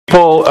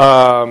people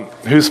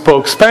who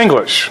spoke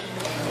Spanglish.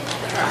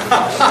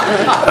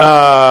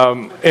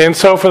 And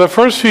so for the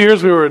first few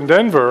years we were in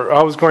Denver,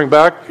 I was going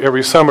back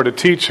every summer to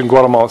teach in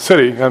Guatemala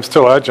City. I'm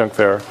still adjunct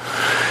there.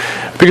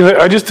 Because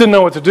I just didn't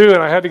know what to do,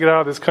 and I had to get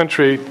out of this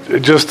country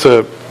just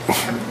to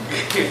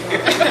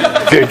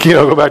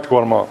go back to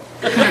Guatemala.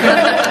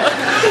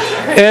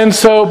 And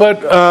so,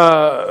 but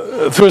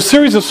through a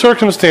series of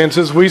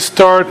circumstances, we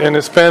start an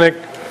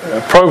Hispanic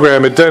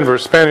program at Denver,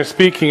 Spanish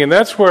speaking, and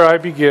that's where I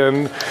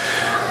began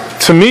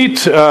to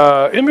meet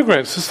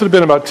immigrants. This would have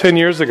been about 11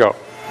 years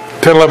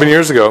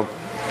ago.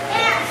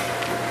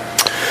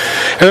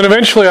 And then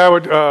eventually I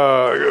would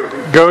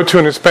go to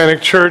an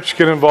Hispanic church,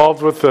 get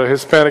involved with the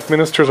Hispanic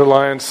Ministers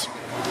Alliance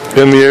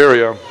in the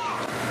area.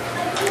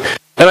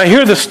 And I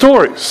hear the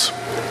stories.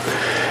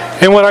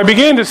 And what I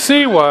began to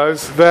see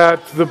was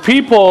that the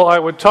people I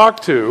would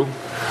talk to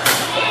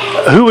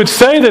who would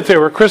say that they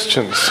were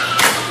Christians,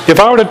 if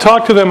I were to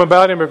talk to them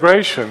about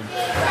immigration,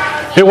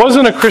 it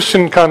wasn't a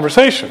Christian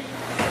conversation.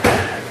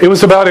 It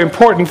was about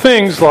important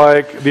things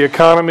like the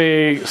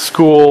economy,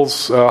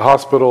 schools,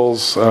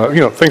 hospitals,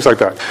 things like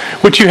that,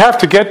 which you have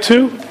to get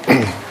to.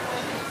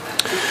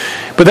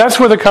 But that's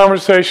where the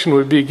conversation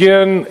would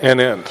begin and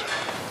end.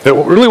 It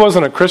really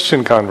wasn't a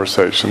Christian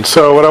conversation.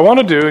 So what I want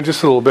to do in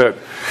just a little bit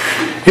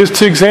is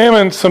to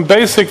examine some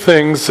basic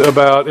things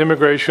about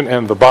immigration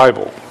and the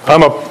Bible.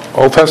 I'm an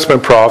Old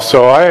Testament prof,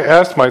 so I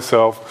asked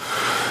myself,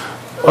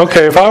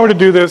 okay, if I were to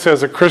do this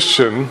as a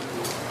Christian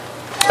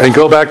and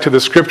go back to the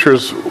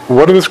Scriptures,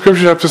 what do the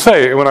Scriptures have to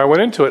say? And when I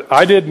went into it,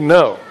 I didn't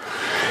know.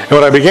 And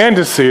what I began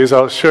to see, as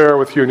I'll share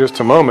with you in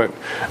just a moment,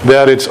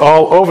 that it's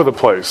all over the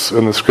place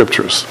in the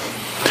Scriptures.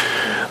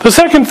 The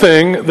second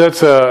thing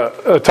that's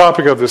a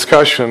topic of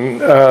discussion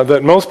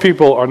that most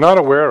people are not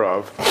aware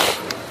of,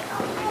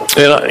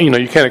 and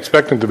you can't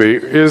expect them to be,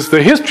 is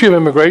the history of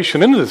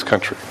immigration into this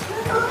country.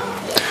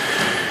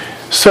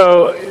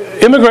 So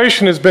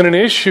immigration has been an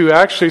issue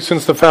actually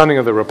since the founding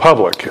of the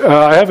Republic.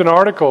 I have an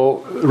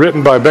article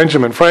written by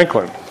Benjamin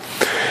Franklin.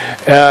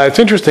 It's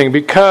interesting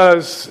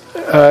because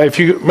if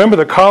you remember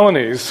the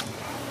colonies,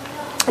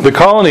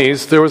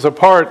 there was a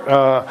part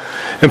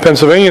in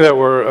Pennsylvania that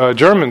were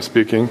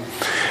German-speaking,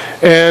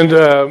 and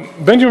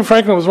Benjamin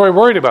Franklin was very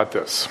worried about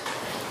this.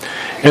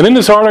 And in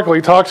this article,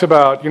 he talks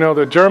about,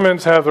 the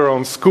Germans have their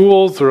own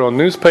schools, their own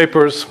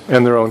newspapers,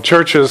 and their own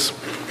churches,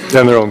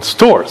 and their own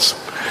stores.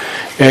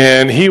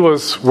 And he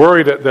was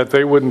worried that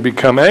they wouldn't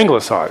become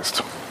anglicized.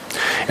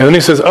 And then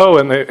he says,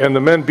 and the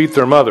men beat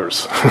their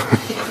mothers.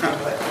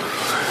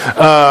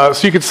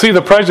 So you could see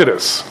the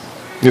prejudice,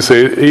 you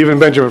see, even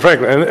Benjamin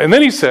Franklin. And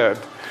then he said,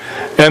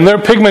 and their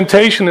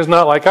pigmentation is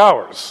not like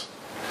ours.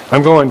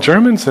 I'm going,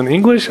 Germans and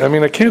English? I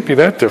mean, it can't be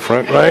that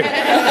different, right?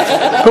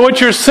 But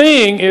what you're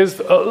seeing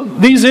is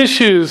these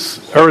issues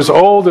are as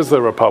old as the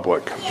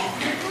Republic.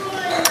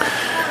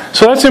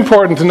 So that's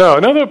important to know.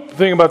 Another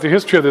thing about the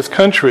history of this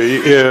country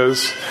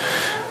is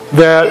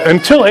that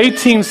until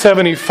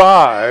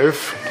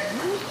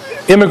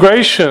 1875,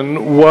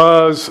 immigration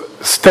was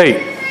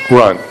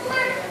state-run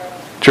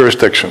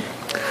jurisdiction.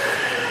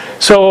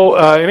 So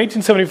in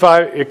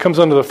 1875, it comes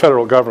under the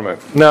federal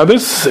government. Now,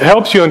 this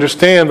helps you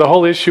understand the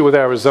whole issue with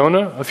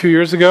Arizona a few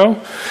years ago,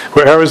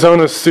 where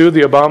Arizona sued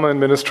the Obama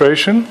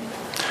administration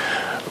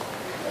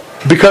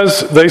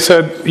because they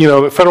said,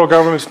 the federal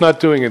government's not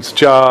doing its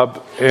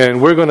job,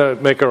 and we're going to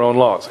make our own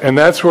laws. And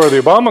that's where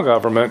the Obama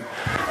government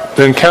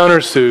then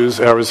countersues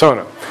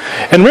Arizona.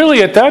 And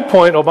really, at that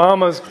point,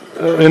 Obama's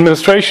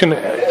administration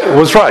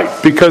was right,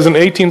 because in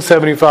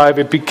 1875,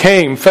 it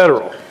became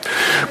federal.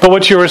 But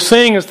what you were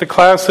seeing is the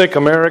classic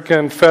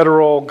American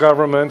federal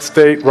government,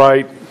 state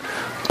right,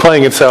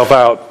 playing itself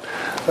out.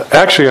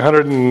 Actually,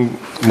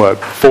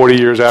 140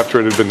 years after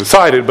it had been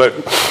decided, but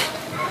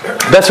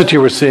that's what you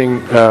were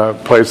seeing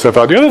play itself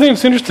out. The other thing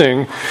that's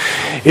interesting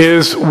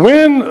is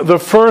when the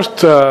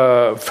first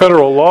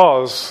federal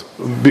laws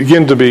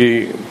begin to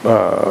be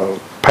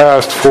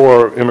passed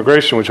for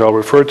immigration, which I'll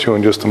refer to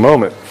in just a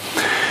moment,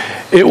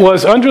 it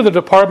was under the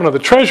Department of the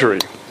Treasury,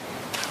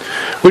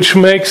 which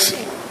makes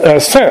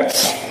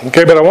sense.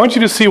 Okay, but I want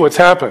you to see what's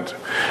happened.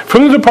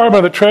 From the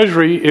Department of the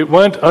Treasury, it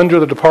went under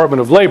the Department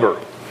of Labor.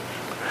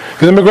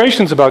 Because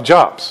immigration is about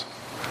jobs.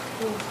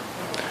 Do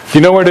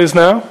you know where it is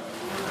now?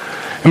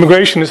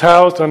 Immigration is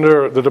housed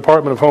under the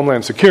Department of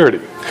Homeland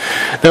Security.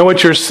 Now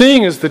what you're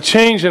seeing is the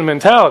change in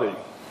mentality.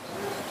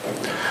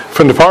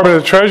 From Department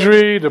of the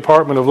Treasury,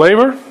 Department of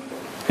Labor,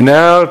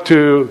 now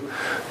to,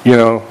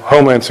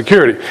 Homeland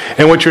Security.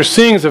 And what you're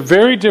seeing is a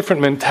very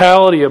different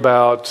mentality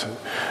about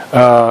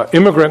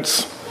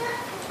immigrants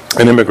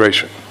and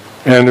immigration.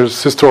 And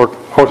there's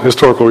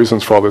historical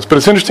reasons for all this. But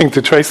it's interesting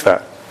to trace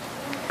that.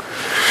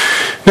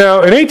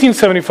 Now, in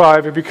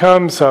 1875, it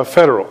becomes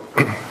federal.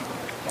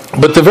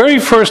 But the very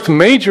first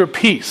major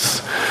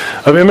piece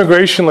of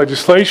immigration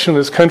legislation in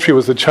this country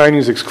was the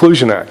Chinese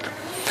Exclusion Act.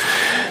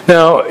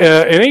 Now,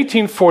 in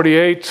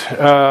 1848,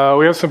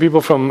 we have some people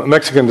from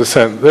Mexican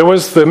descent. There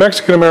was the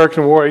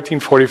Mexican-American War,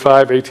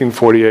 1845,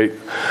 1848.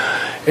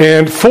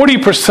 And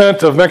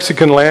 40% of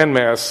Mexican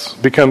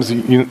landmass becomes the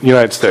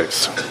United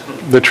States.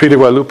 the Treaty of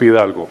Guadalupe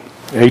Hidalgo,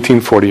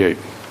 1848.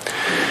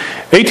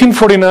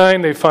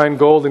 1849, they find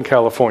gold in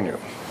California.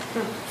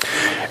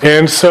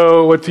 And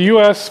so what the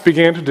U.S.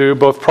 began to do,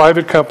 both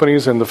private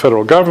companies and the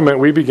federal government,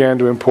 we began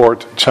to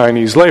import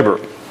Chinese labor.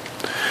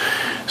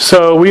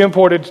 So we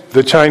imported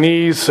the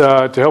Chinese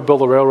to help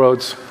build the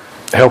railroads,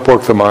 help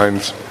work the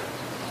mines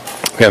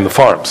and the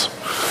farms.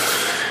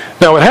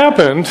 Now what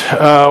happened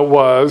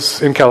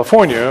was, in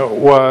California,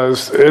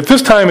 was, at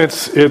this time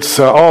it's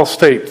all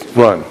state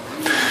run.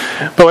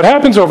 But what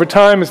happens over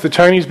time is the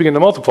Chinese begin to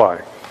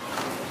multiply.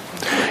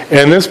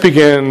 And this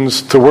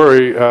begins to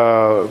worry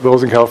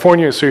those in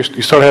California, so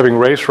you start having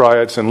race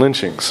riots and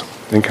lynchings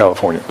in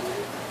California.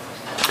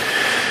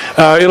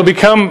 It'll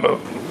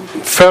become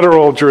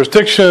federal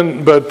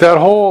jurisdiction, but that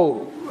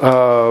whole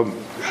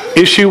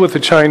issue with the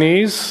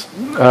Chinese,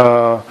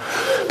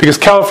 because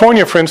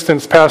California, for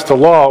instance, passed a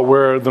law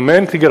where the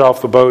men could get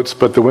off the boats,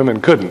 but the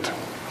women couldn't.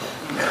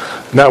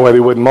 And that way they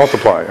wouldn't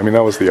multiply. I mean,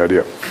 that was the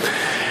idea.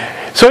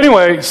 So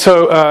anyway,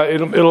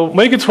 it'll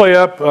make its way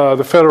up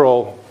the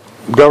federal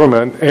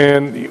government,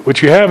 and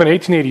what you have in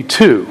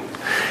 1882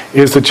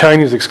 is the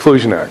Chinese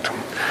Exclusion Act,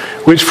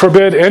 which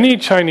forbid any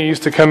Chinese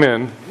to come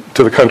in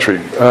to the country,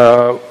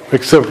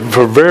 except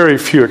for very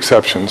few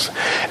exceptions.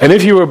 And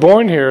if you were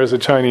born here as a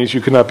Chinese,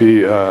 you could not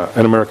be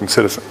an American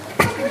citizen.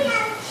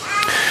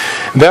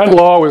 That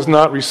law was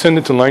not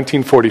rescinded until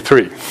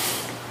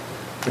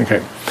 1943.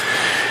 Okay.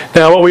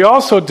 Now, what we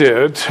also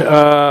did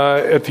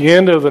at the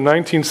end of the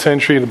 19th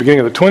century, the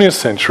beginning of the 20th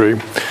century,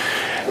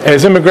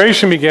 as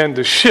immigration began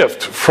to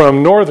shift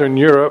from Northern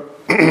Europe,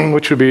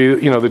 which would be,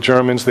 the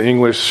Germans, the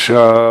English,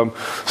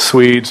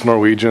 Swedes,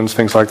 Norwegians,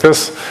 things like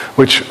this,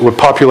 which would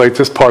populate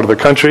this part of the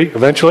country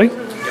eventually,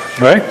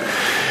 right?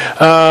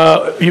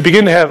 You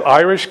begin to have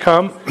Irish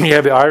come. You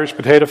have the Irish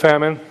potato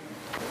famine.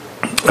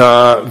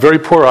 Very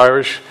poor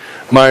Irish.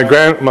 My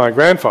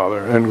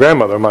grandfather and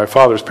grandmother, my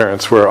father's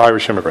parents, were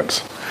Irish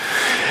immigrants.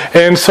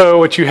 And so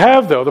what you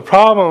have, though, the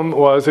problem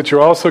was that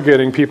you're also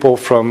getting people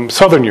from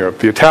Southern Europe,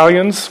 the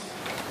Italians,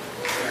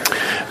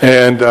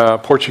 and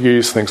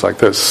Portuguese, things like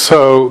this.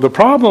 So the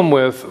problem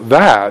with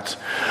that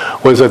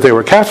was that they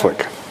were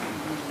Catholic.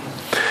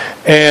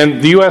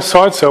 And the U.S.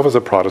 saw itself as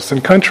a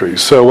Protestant country.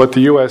 So what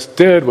the U.S.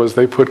 did was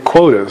they put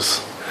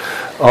quotas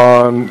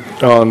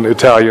on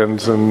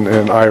Italians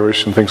and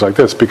Irish and things like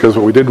this, because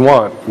what we didn't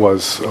want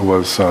was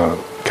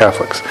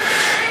Catholics.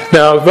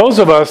 Now, those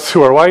of us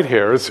who are white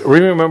hairs,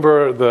 we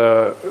remember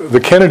the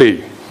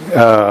Kennedy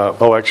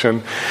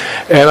election,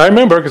 and I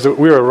remember, because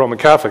we were a Roman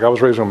Catholic, I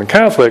was raised Roman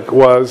Catholic,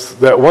 was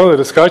that one of the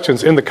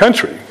discussions in the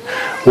country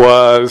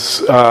was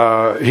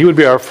he would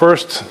be our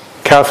first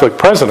Catholic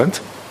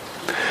president,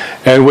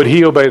 and would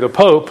he obey the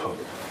Pope,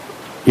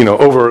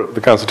 over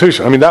the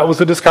Constitution? I mean, that was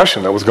the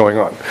discussion that was going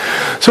on.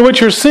 So what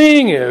you're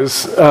seeing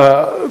is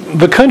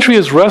the country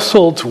has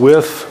wrestled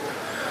with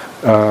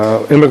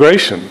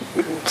immigration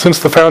since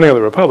the founding of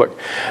the Republic.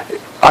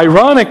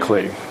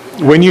 Ironically,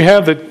 when you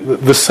have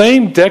the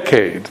same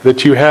decade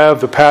that you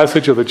have the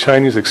passage of the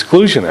Chinese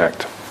Exclusion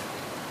Act,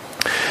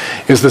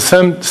 is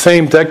the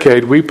same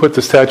decade we put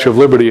the Statue of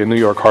Liberty in New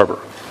York Harbor.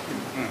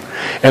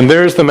 And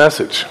there's the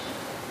message.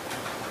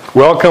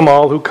 Welcome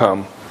all who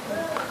come,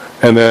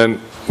 and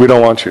then we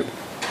don't want you.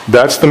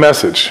 That's the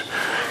message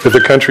that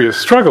the country has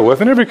struggled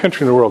with, and every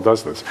country in the world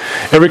does this.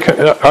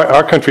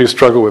 Our country has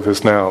struggled with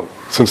this now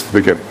since the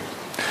beginning.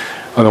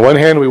 On the one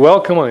hand, we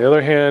welcome. On the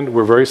other hand,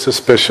 we're very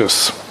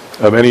suspicious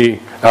of any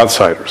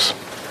outsiders.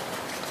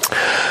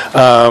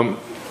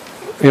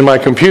 In my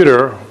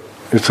computer,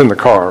 it's in the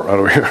car right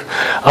over here,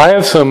 I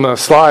have some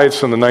slides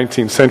from the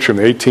 19th century,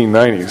 the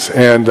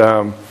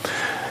 1890s,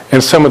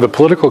 and some of the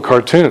political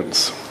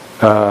cartoons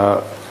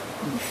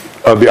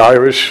of the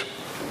Irish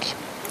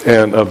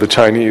and of the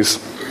Chinese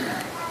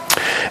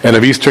and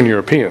of Eastern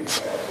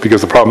Europeans,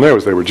 because the problem there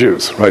was they were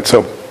Jews, right?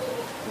 So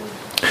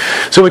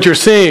what you're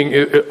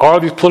seeing are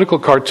these political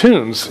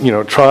cartoons,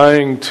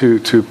 trying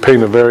to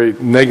paint a very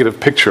negative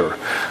picture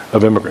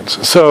of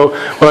immigrants. So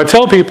what I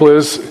tell people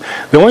is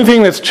the only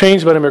thing that's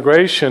changed about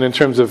immigration in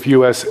terms of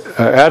U.S.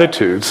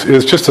 attitudes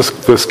is just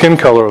the skin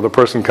color of the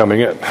person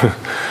coming in,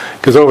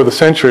 because over the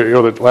century,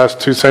 or the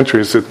last 2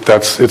 centuries,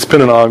 it's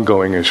been an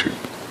ongoing issue.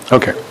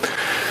 Okay.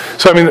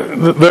 So, I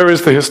mean, there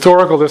is the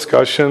historical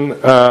discussion.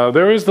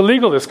 There is the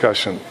legal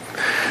discussion.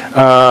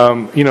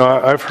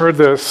 I've heard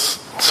this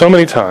so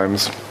many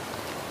times.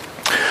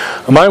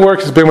 My work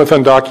has been with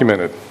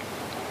undocumented.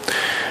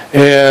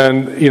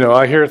 And,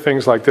 I hear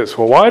things like this.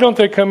 Well, why don't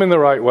they come in the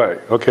right way?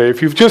 Okay,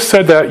 if you've just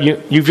said that,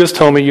 you've just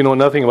told me you know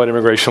nothing about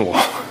immigration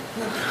law.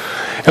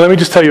 And let me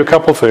just tell you a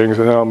couple things,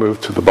 and then I'll move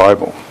to the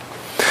Bible.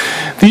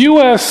 The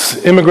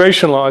U.S.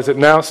 immigration law, as it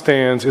now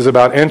stands, is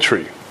about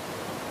entry.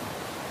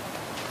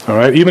 All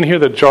right, even hear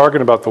the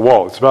jargon about the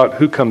wall. It's about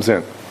who comes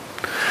in.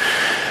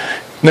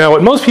 Now,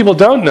 what most people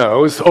don't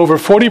know is over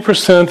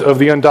 40% of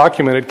the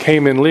undocumented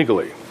came in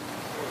legally.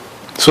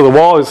 So the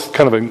wall is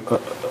kind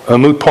of a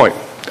moot point.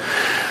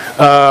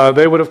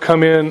 They would have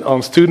come in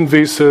on student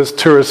visas,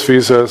 tourist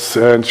visas,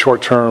 and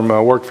short-term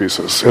work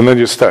visas, and then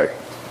you stay.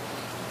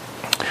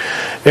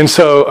 And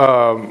so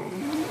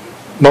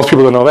Most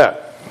people don't know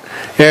that.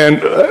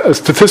 And a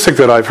statistic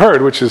that I've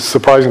heard, which is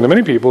surprising to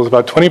many people, is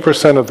about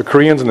 20% of the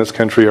Koreans in this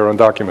country are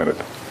undocumented.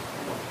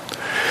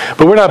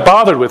 But we're not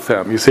bothered with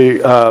them. You see,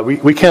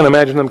 we can't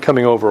imagine them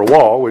coming over a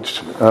wall,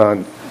 which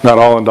not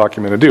all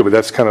undocumented do, but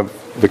that's kind of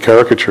the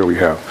caricature we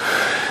have.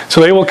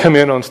 So they will come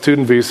in on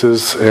student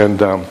visas and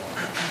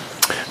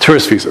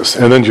tourist visas,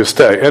 and then just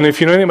stay. And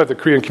if you know anything about the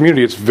Korean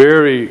community, it's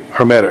very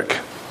hermetic.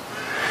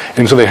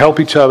 And so they help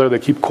each other, they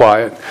keep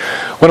quiet.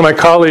 One of my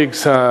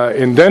colleagues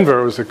in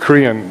Denver was a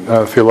Korean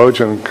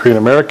theologian, Korean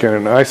American,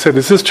 and I said,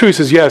 "Is this true?" He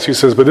says, "Yes." He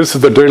says, "But this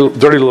is the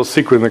dirty little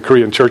secret in the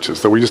Korean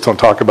churches that we just don't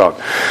talk about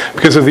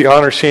because of the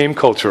honor-shame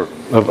culture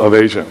of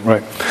Asia."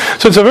 Right?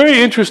 So it's a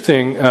very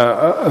interesting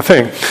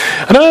thing.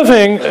 Another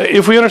thing,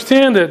 if we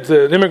understand that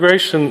the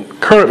immigration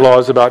current law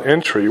is about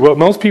entry, what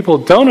most people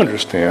don't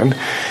understand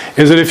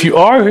is that if you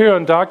are here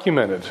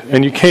undocumented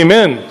and you came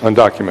in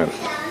undocumented,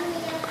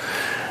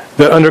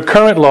 that under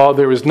current law,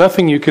 there is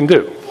nothing you can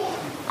do.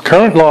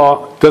 Current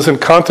law doesn't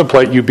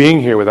contemplate you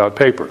being here without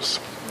papers.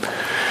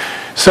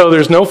 So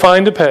there's no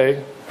fine to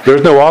pay,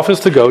 there's no office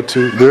to go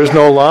to, there's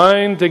no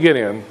line to get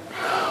in.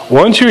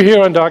 Once you're here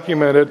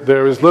undocumented,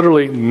 there is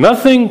literally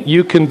nothing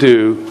you can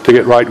do to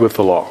get right with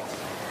the law,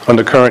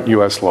 under current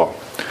U.S. law.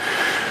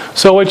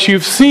 So what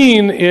you've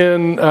seen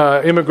in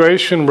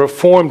immigration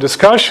reform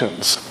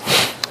discussions,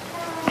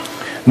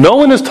 no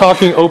one is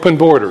talking open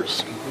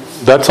borders.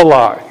 That's a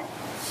lie.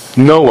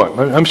 No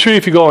one. I'm sure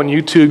if you go on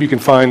YouTube, you can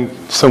find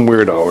some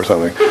weirdo or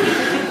something.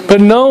 But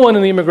no one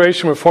in the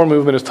immigration reform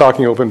movement is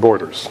talking open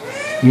borders.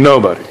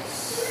 Nobody.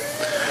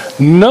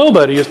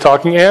 Nobody is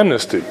talking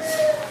amnesty.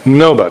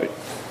 Nobody.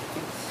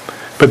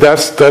 But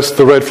that's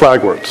the red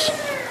flag words.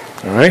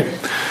 All right?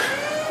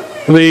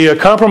 The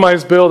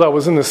compromise bill that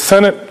was in the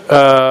Senate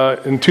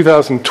in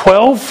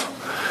 2012,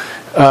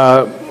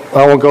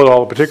 I won't go to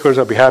all the particulars.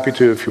 I'd be happy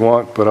to if you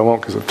want, but I won't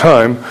because of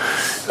time.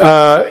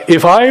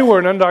 If I were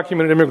an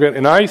undocumented immigrant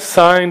and I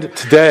signed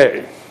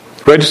today,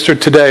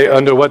 registered today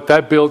under what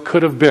that bill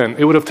could have been,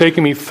 it would have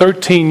taken me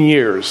 13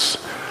 years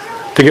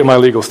to get my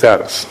legal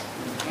status.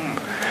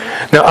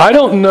 Now, I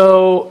don't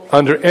know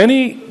under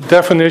any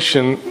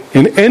definition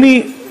in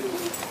any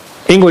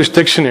English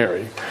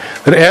dictionary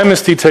that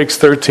amnesty takes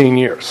 13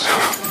 years.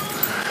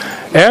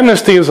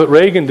 Amnesty is what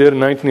Reagan did in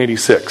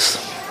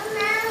 1986.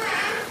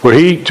 Where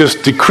he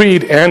just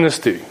decreed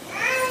amnesty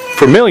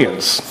for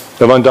millions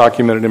of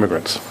undocumented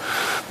immigrants.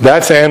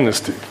 That's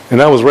amnesty.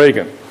 And that was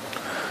Reagan.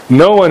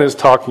 No one is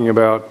talking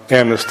about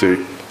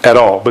amnesty at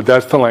all, but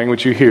that's the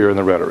language you hear in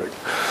the rhetoric.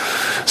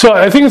 So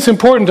I think it's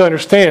important to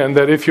understand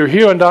that if you're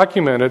here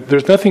undocumented,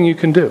 there's nothing you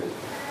can do.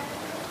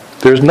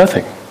 There's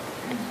nothing.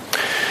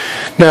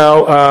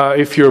 Now,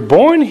 if you're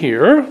born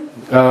here,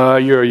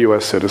 you're a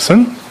U.S.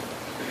 citizen.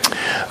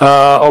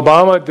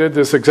 Obama did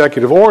this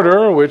executive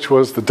order, which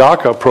was the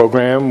DACA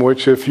program,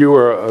 which if you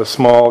were a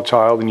small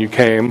child and you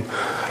came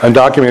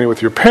undocumented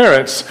with your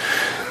parents,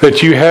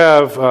 that you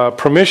have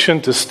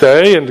permission to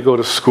stay and to go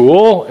to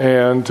school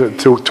and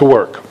to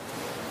work.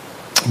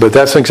 But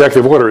that's an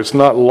executive order. It's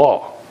not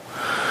law.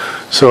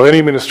 So any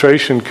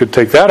administration could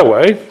take that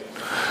away,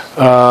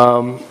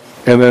 and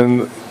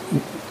then,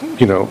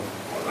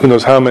 who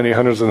knows how many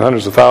hundreds and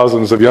hundreds of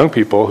thousands of young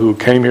people who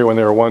came here when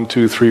they were 1,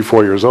 2, 3,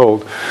 4 years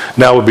old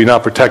now would be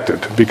not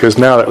protected, because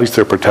now at least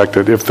they're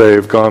protected if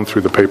they've gone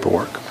through the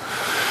paperwork.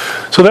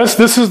 So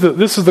this is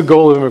the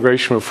goal of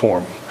immigration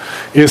reform,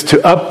 is to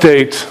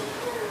update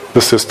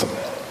the system.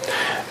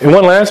 And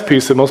one last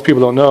piece that most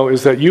people don't know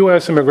is that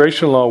U.S.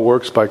 immigration law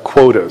works by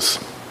quotas.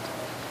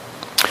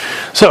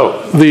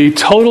 So the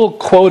total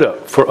quota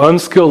for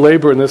unskilled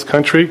labor in this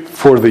country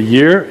for the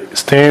year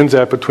stands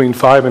at between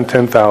 5,000 and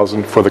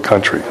 10,000 for the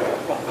country.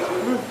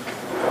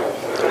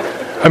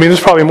 I mean, there's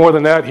probably more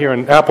than that here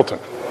in Appleton.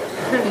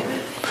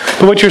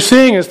 But what you're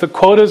seeing is the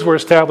quotas were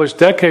established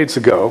decades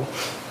ago,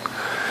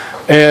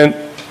 and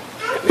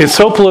it's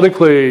so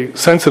politically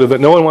sensitive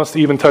that no one wants to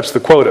even touch the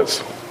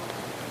quotas.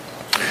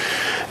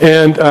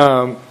 And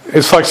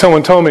it's like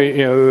someone told me,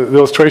 the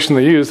illustration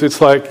they used, it's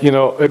like,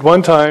 at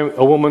one time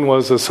a woman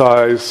was a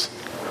size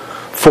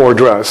 4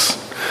 dress,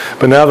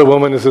 but now the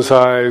woman is a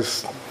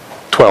size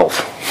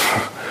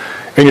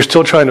 12. And you're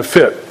still trying to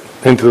fit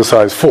into the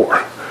size 4.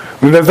 I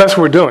mean, that's what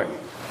we're doing.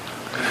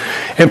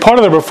 And part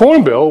of the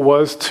reform bill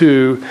was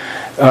to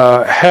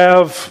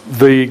have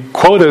the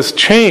quotas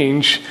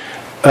change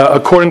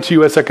according to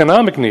U.S.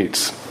 economic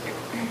needs.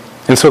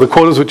 And so the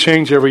quotas would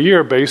change every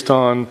year based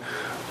on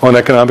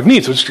economic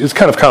needs, which is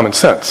kind of common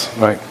sense,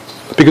 right?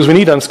 Because we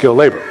need unskilled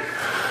labor.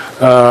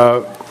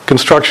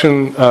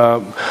 Construction,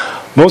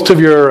 most of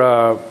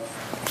your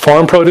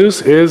farm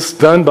produce is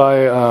done by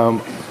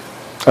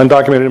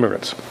undocumented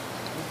immigrants.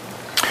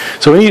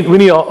 So we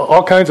need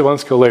all kinds of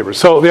unskilled labor.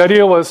 So the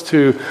idea was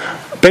to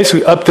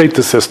basically update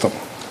the system.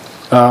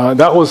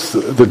 That was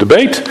the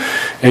debate,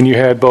 and you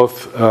had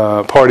both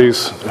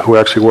parties who were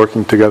actually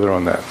working together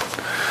on that.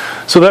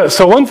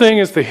 So one thing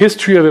is the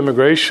history of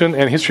immigration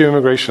and history of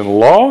immigration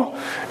law.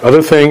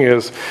 Other thing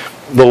is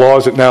the law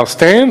as it now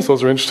stands.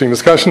 Those are interesting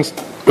discussions.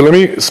 But let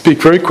me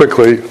speak very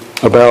quickly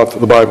about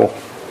the Bible.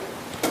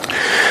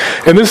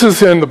 And this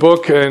is in the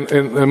book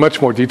in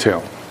much more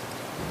detail.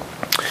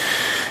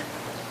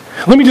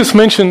 Let me just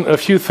mention a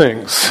few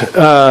things.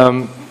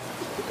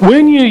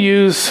 When you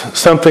use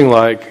something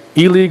like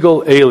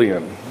illegal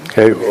alien,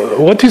 okay,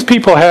 what these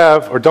people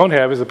have or don't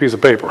have is a piece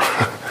of paper.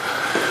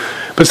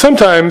 But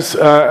sometimes,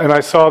 and I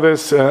saw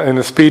this in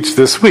a speech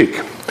this week,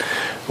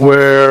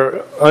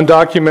 where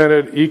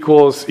undocumented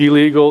equals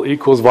illegal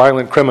equals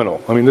violent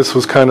criminal. I mean, this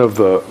was kind of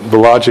the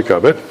logic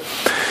of it.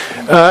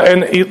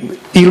 And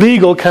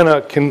illegal kind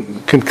of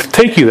can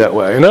take you that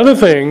way. Another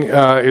thing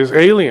is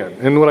alien.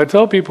 And what I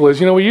tell people is,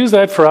 we use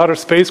that for outer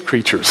space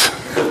creatures.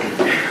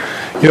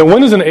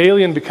 When does an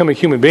alien become a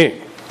human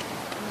being?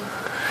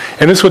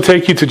 And this will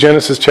take you to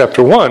Genesis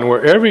chapter 1,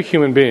 where every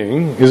human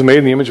being is made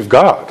in the image of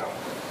God.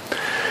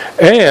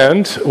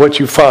 And what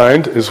you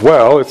find as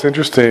well, it's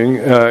interesting,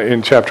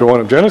 in chapter 1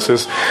 of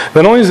Genesis,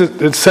 not only is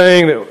it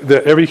saying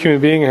that every human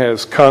being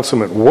has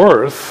consummate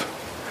worth,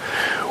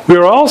 we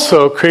are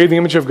also created in the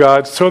image of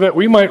God so that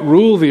we might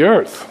rule the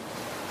earth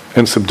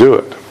and subdue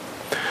it.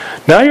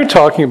 Now you're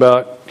talking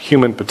about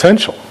human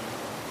potential.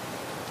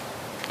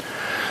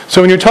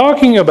 So when you're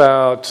talking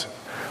about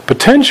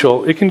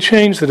potential, it can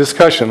change the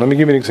discussion. Let me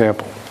give you an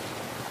example.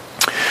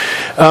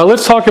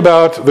 Let's talk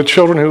about the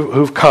children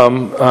who've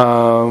come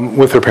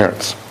with their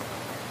parents.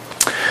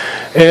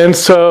 And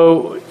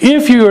so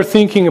if you are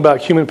thinking about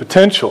human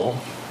potential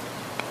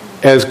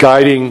as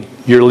guiding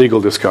your legal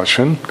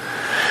discussion,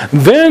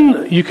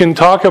 then you can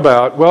talk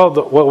about,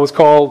 what was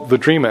called the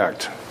DREAM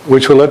Act,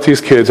 which would let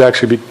these kids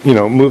actually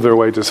move their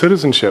way to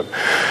citizenship.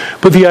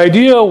 But the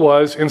idea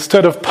was,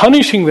 instead of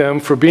punishing them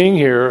for being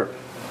here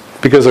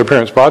because their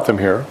parents brought them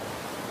here,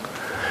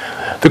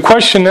 the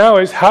question now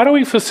is, how do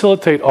we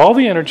facilitate all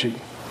the energy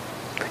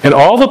and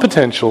all the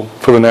potential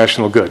for the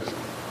national good?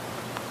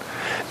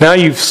 Now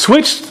you've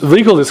switched the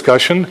legal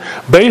discussion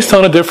based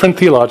on a different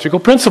theological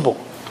principle.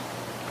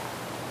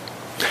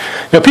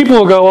 Now people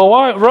will go,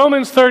 why?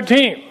 Romans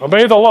 13,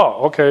 obey the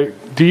law. Okay,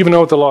 do you even know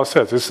what the law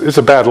says? It's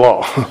a bad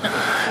law.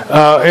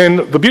 And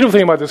the beautiful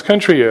thing about this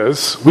country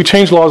is we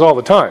change laws all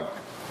the time.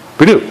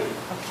 We do.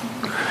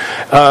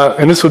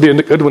 And this would be a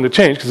good one to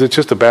change because it's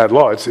just a bad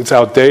law. It's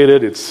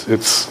outdated. It's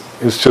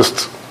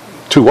just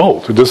too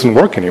old. It doesn't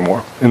work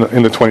anymore in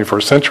the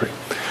 21st century.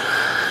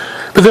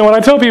 But then what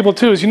I tell people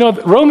too is,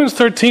 Romans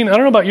 13, I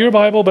don't know about your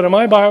Bible, but in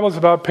my Bible it's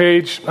about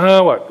page,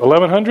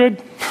 1100?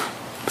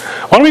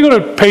 Why don't we go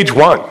to page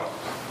 1?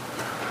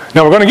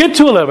 Now we're going to get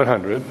to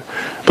 1100,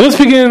 but let's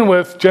begin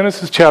with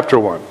Genesis chapter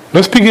 1.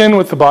 Let's begin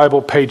with the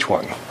Bible, page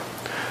 1.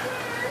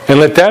 And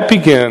let that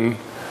begin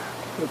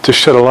to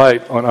shed a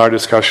light on our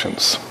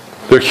discussions.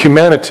 Their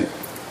humanity.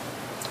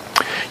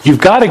 You've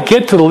got to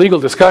get to the legal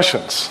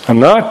discussions. I'm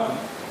not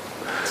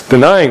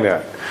denying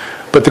that.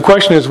 But the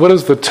question is, what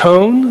is the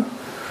tone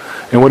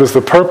and what is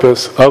the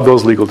purpose of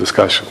those legal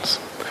discussions?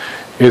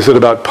 Is it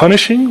about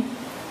punishing,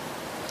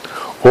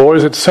 or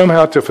is it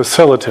somehow to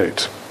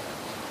facilitate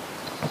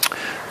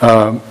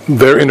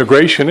their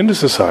integration into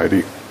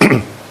society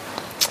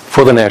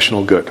for the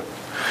national good?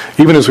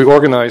 Even as we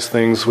organize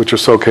things which are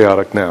so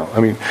chaotic now. I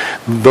mean,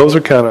 those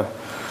are kind of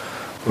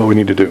what we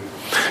need to do.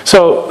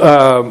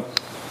 So,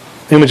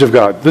 image of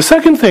God. The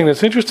second thing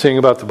that's interesting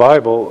about the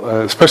Bible,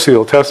 especially the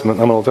Old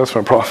Testament, I'm an Old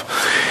Testament prof,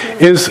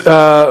 is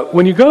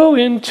when you go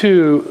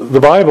into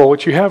the Bible,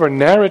 what you have are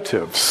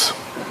narratives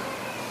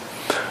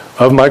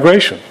of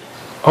migration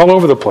all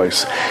over the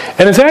place.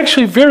 And it's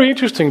actually very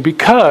interesting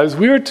because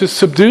we are to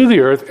subdue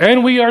the earth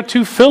and we are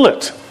to fill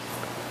it.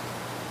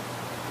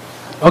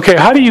 Okay,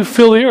 how do you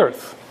fill the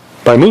earth?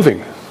 By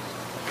moving.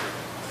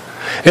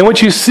 And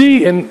what you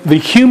see in the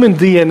human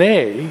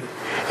DNA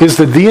is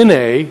the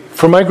DNA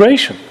for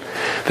migration.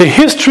 The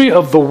history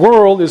of the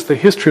world is the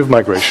history of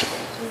migration.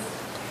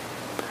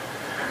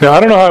 Now,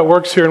 I don't know how it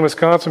works here in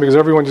Wisconsin because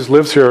everyone just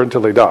lives here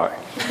until they die.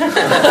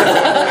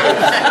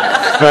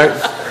 Right?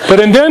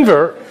 But in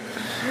Denver,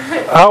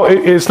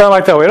 it's not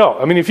like that way at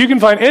all. I mean, if you can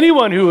find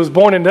anyone who was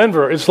born in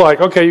Denver, it's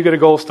like, okay, you get a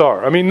gold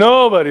star. I mean,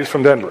 nobody's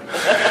from Denver.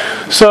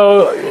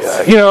 So,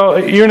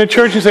 you're in a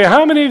church and you say,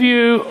 how many of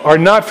you are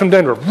not from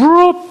Denver?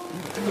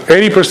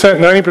 80%,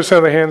 90%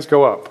 of the hands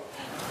go up.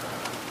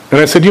 And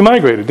I said, you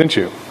migrated, didn't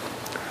you?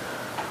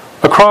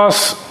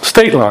 Across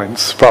state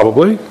lines,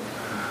 probably.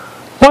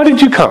 Why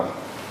did you come?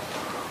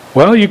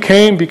 Well, you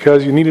came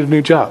because you needed a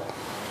new job.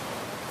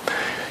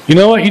 You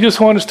know what? You just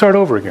wanted to start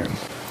over again.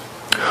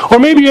 Or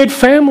maybe you had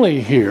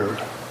family here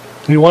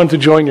and you wanted to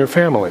join your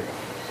family.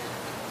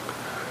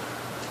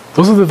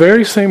 Those are the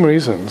very same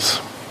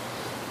reasons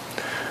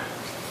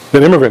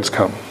that immigrants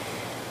come.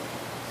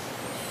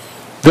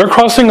 They're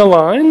crossing a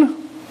line.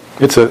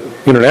 It's an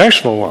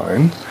international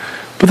line.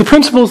 But the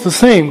principle is the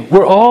same.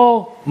 We're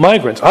all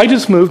migrants. I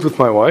just moved with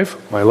my wife,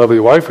 my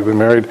lovely wife. We've been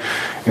married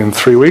in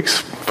 3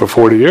 weeks for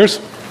 40 years.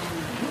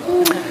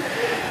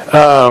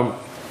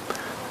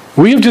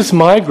 We have just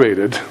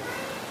migrated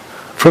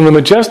from the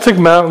majestic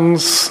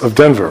mountains of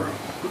Denver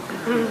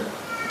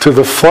to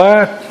the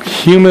flat,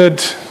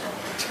 humid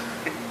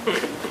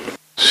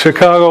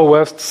Chicago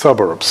West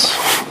suburbs.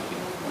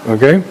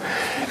 Okay?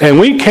 And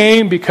we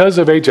came because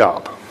of a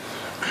job.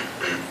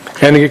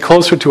 and to get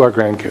closer to our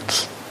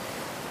grandkids.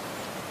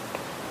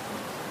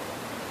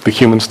 The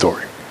human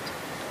story.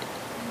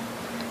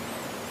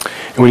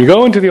 And when you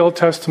go into the Old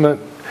Testament,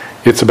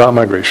 it's about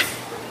migration.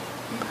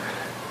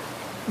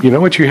 You know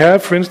what you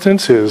have, for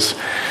instance, is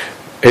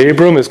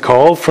Abram is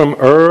called from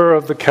Ur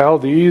of the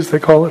Chaldees, they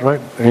call it, right?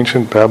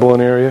 Ancient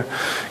Babylon area.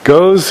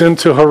 Goes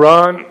into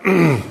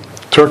Haran,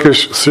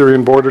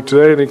 Turkish-Syrian border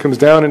today, and he comes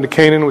down into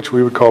Canaan, which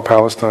we would call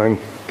Palestine,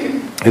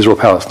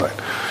 Israel-Palestine.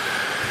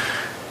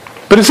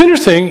 But it's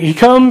interesting, he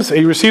comes,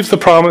 he receives the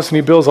promise, and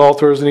he builds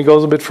altars, and he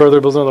goes a bit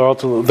further, builds another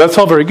altar. That's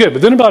all very good.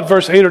 But then about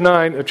verse 8 or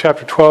 9 of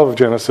chapter 12 of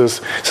Genesis,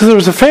 it says there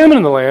was a famine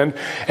in the land,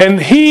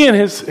 and he and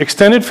his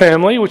extended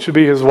family, which would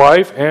be his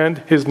wife and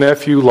his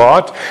nephew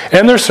Lot,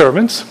 and their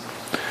servants,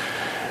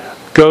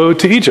 go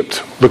to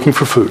Egypt looking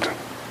for food.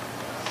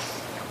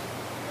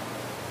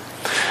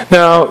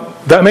 Now,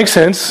 that makes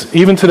sense.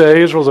 Even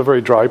today, Israel's a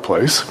very dry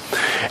place.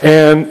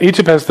 And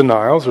Egypt has the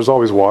Niles. There's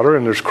always water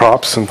and there's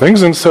crops and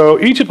things. And so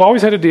Egypt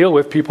always had to deal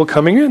with people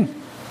coming in,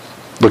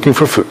 looking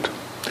for food.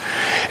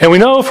 And we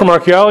know from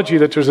archaeology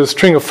that there's a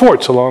string of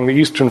forts along the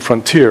eastern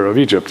frontier of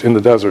Egypt in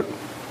the desert.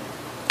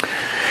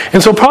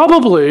 And so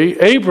probably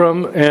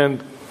Abram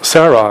and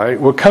Sarai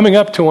were coming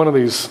up to one of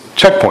these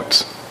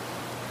checkpoints.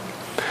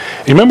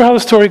 You remember how the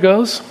story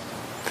goes?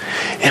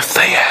 If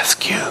they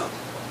ask you,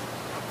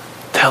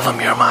 tell them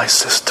you're my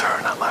sister,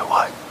 not my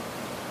wife.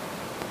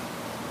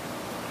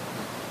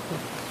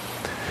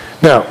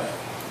 Now,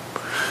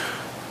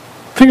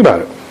 think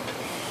about it.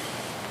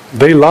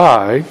 They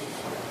lie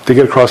to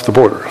get across the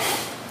border.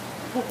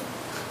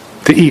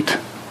 To eat.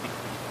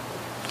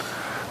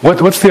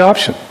 What's the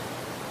option?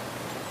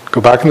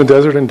 Go back in the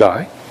desert and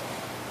die?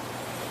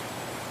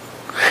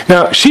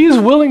 Now, she's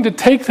willing to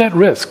take that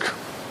risk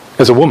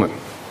as a woman.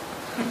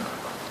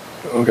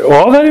 Okay,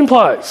 well, all that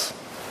implies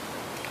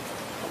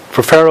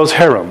for Pharaoh's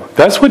harem,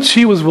 that's what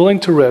she was willing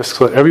to risk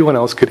so that everyone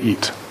else could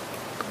eat.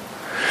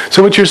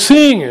 So what you're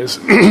seeing is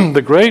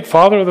the great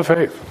father of the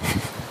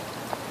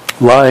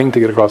faith lying to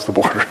get across the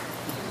border.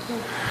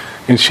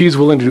 And she's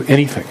willing to do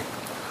anything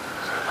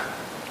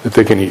that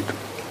they can eat.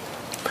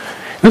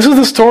 This is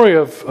the story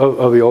of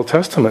the Old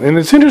Testament. And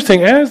it's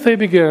interesting, as they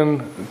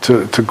begin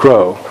to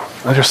grow,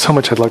 there's so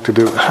much I'd like to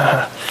do.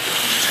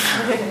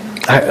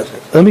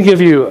 Let me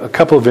give you a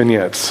couple of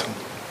vignettes.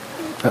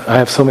 I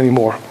have so many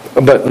more.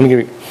 But let me give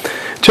you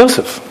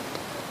Joseph.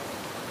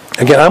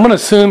 Again, I'm going to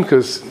assume,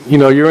 because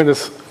you're in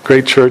this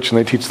great church and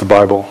they teach the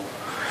Bible.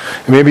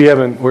 And maybe you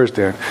haven't, where's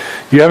Dan?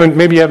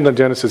 Maybe you haven't done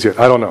Genesis yet.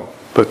 I don't know.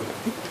 But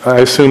I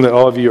assume that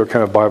all of you are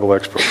kind of Bible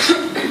experts.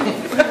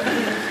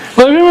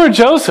 Well, remember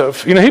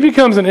Joseph, he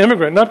becomes an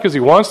immigrant, not because he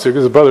wants to,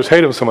 because his brothers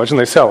hate him so much and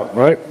they sell him,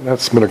 right?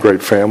 That's been a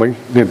great family,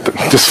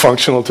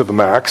 dysfunctional to the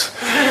max.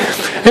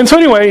 And so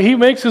anyway, he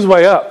makes his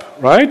way up,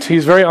 right?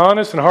 He's very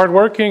honest and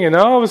hardworking, and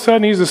now all of a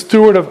sudden he's a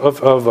steward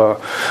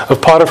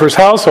of Potiphar's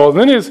household.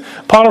 And then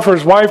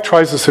Potiphar's wife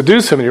tries to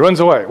seduce him and he runs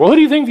away. Well, who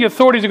do you think the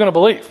authorities are going to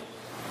believe?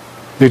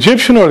 The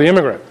Egyptian or the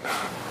immigrant?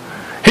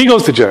 He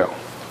goes to jail.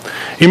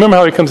 You remember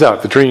how he comes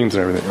out, the dreams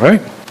and everything,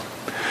 right?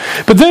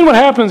 But then what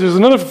happens, there's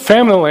another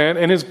famine in the land,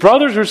 and his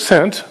brothers are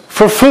sent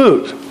for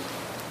food. You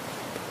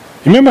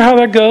remember how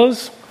that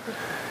goes?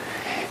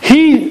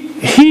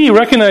 He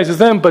recognizes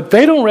them, but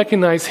they don't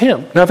recognize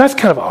him. Now that's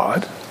kind of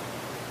odd.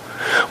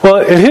 Well,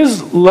 at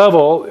his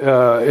level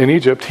in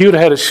Egypt, he would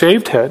have had a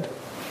shaved head,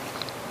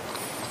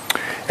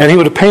 and he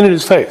would have painted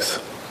his face.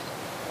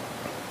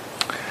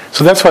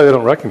 So that's why they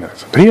don't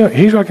recognize him. But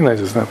he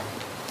recognizes them.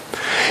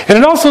 And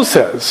it also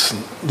says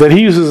that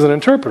he uses an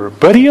interpreter,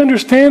 but he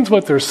understands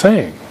what they're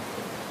saying.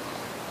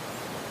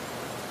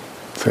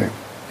 See?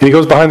 He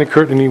goes behind the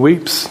curtain and he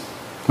weeps.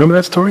 Remember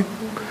that story?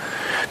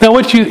 Now,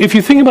 if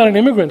you think about an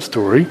immigrant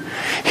story,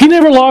 he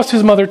never lost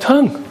his mother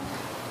tongue.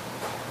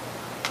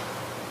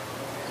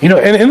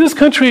 And in this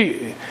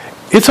country,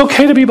 it's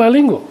okay to be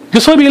bilingual. Yo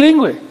soy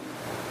bilingüe.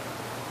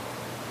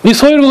 Y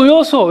soy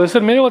orgulloso de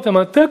ser medio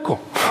guatemalteco.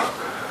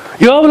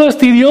 Yo hablo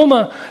este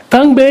idioma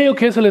tan bello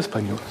que es el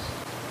español.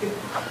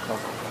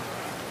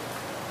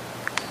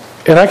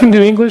 And I can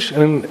do English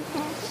and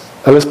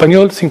el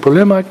español sin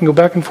problema. I can go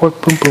back and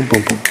forth. Boom, boom,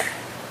 boom, boom.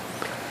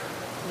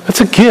 That's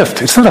a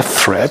gift. It's not a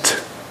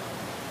threat.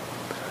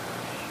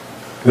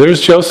 There's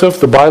Joseph,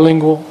 the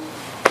bilingual.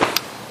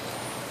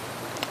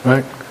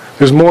 Right?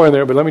 There's more in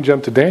there, but let me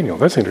jump to Daniel.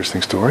 That's an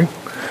interesting story.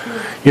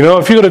 If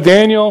you go to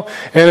Daniel,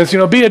 and it's,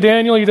 be a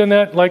Daniel, you done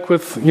that like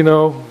with,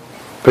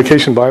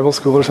 Vacation Bible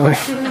School or something?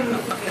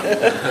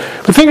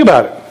 But think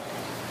about it.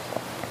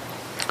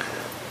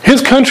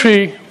 His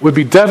country would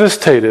be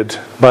devastated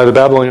by the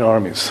Babylonian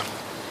armies.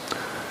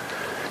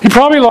 He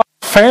probably lost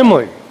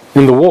family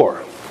in the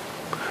war.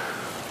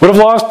 Would have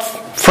lost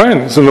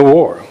friends in the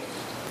war.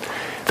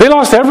 They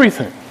lost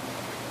everything.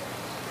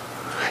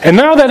 And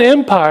now that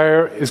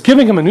empire is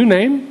giving him a new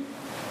name.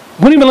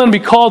 Wouldn't even let him be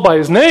called by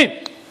his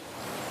name.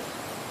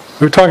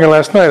 We were talking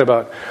last night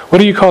about what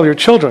do you call your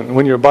children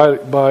when you're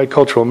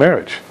bicultural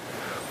marriage?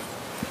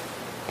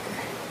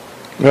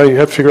 Well, you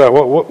have to figure out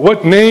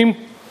what name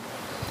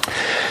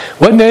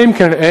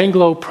can an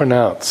Anglo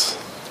pronounce?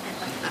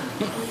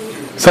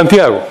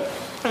 Santiago.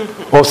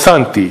 Or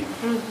Santi.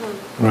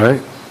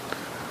 Right?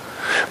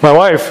 My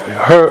wife,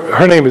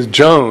 her name is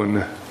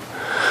Joan.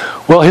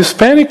 Well,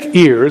 Hispanic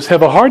ears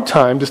have a hard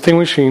time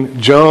distinguishing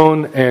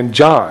Joan and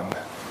John.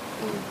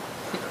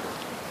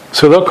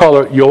 So they'll call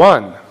her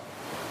Yoan.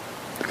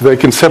 They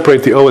can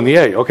separate the O and the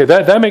A. Okay,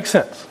 that makes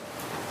sense.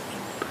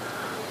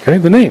 Okay,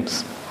 the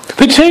names.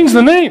 They change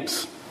the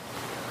names.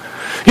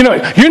 You know,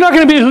 you're not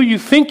going to be who you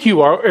think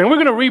you are, and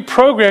we're going to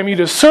reprogram you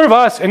to serve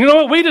us. And you know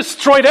what? We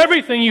destroyed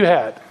everything you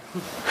had.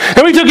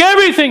 And we took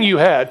everything you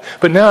had,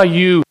 but now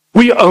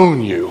we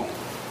own you.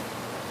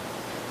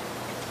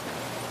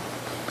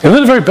 And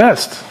they're the very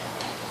best.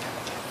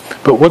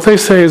 But what they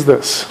say is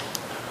this: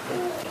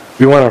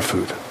 we want our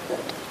food.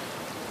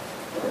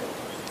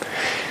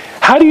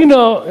 How do you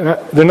know?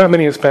 There are not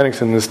many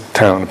Hispanics in this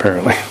town,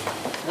 apparently.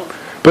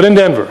 But in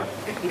Denver,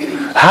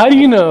 how do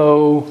you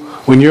know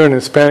when you're in a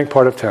Hispanic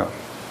part of town?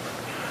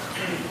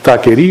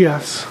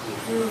 Taquerias,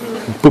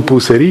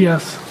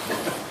 pupuserías,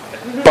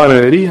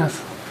 panaderías.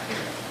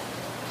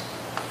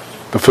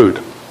 The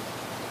food.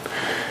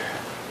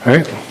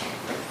 Right?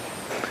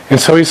 And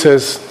so he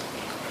says,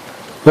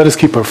 let us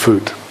keep our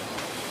food.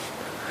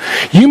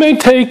 You may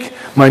take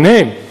my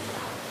name.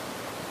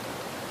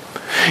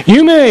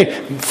 You may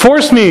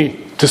force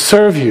me to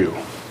serve you.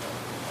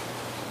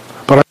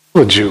 But I'm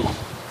still a Jew.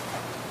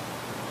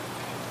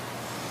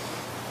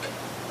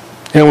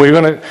 And we're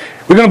going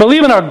to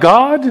believe in our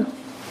God, and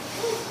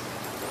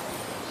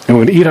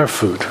we're going to eat our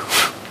food.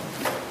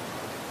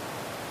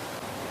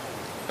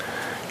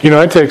 You know,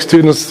 I take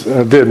students,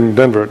 did in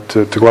Denver,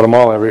 to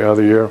Guatemala every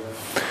other year.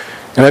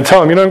 And I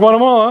tell them, in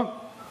Guatemala,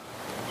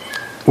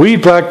 we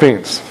eat black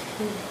beans.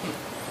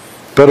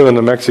 Better than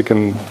the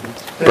Mexican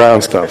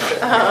brown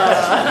stuff.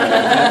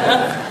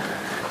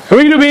 And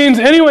we can do beans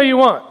any way you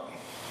want.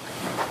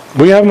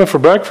 We have them for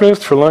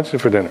breakfast, for lunch, and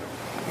for dinner.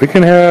 We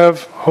can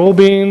have whole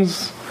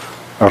beans,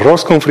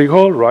 arroz con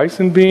frijol, rice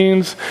and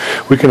beans.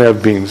 We can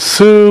have bean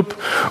soup.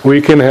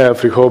 We can have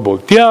frijol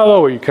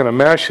volteado, where you kind of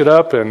mash it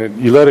up and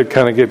you let it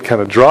kind of get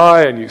kind of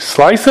dry, and you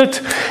slice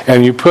it,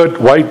 and you put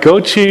white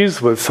goat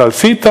cheese with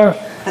salsita.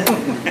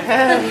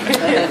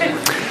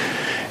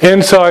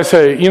 And so I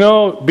say,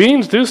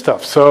 beans do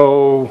stuff.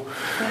 So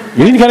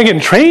you need to kind of get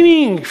in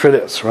training for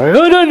this, right?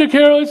 Oh, Dr.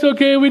 Carroll, it's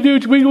okay. We've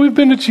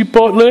been to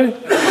Chipotle.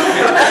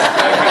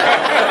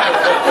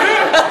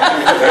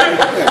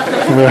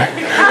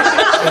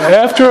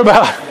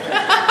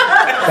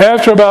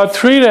 After about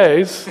 3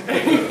 days,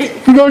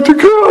 Dr.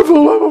 Carroll, for the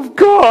love of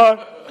God,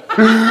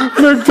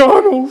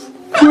 McDonald's,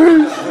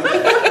 please.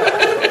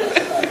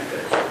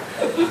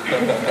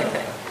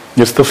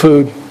 It's the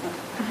food.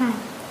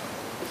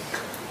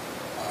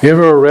 You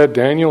ever read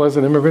Daniel as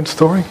an immigrant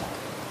story?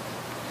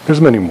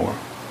 There's many more.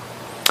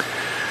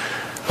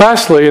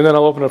 Lastly, and then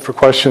I'll open up for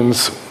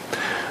questions.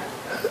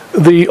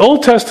 The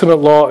Old Testament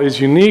law is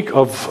unique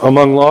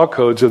among law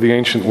codes of the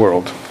ancient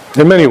world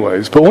in many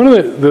ways. But one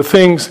of the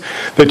things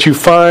that you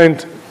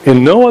find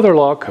in no other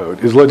law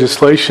code is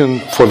legislation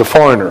for the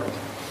foreigner.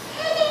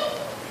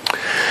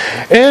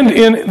 And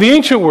in the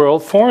ancient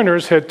world,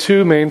 foreigners had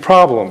two main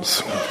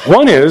problems.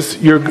 One is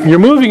you're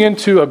moving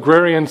into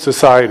agrarian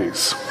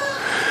societies.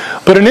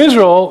 But in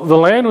Israel, the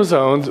land was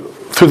owned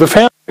through the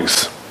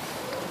families.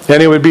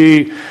 And it would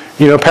be,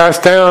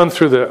 passed down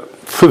through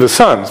the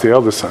sons, the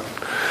eldest son.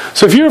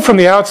 So if you're from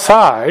the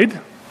outside,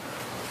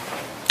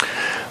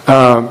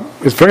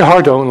 it's very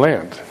hard to own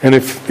land. And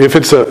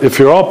if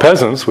you're all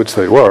peasants, which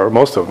they were,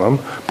 most of them,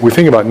 we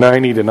think about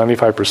 90 to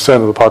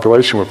 95% of the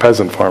population were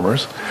peasant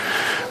farmers.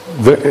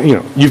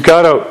 You've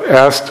got to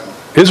ask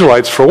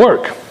Israelites for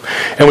work.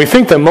 And we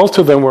think that most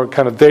of them were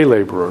kind of day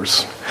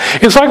laborers.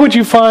 It's like what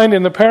you find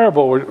in the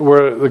parable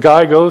where the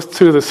guy goes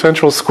to the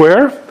central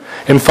square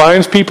and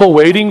finds people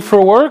waiting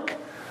for work.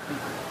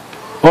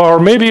 Or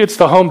maybe it's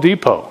the Home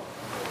Depot.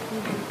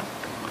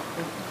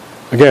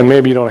 Again,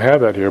 maybe you don't have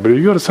that here, but if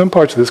you go to some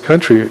parts of this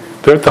country,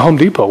 they're at the Home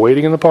Depot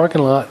waiting in the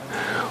parking lot,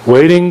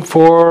 waiting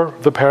for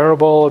the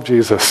parable of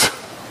Jesus.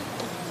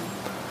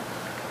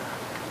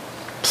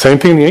 Same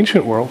thing in the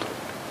ancient world.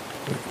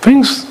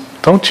 Things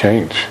don't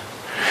change.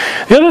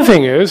 The other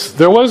thing is,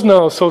 there was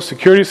no social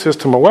security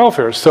system or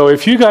welfare. So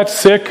if you got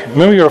sick,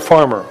 maybe you're a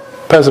farmer,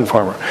 peasant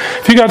farmer.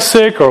 If you got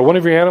sick or one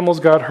of your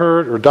animals got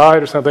hurt or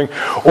died or something,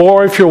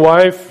 or if your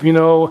wife,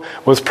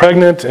 was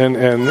pregnant and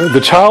the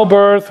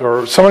childbirth,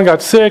 or someone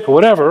got sick or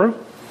whatever,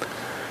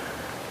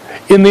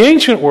 in the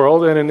ancient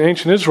world and in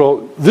ancient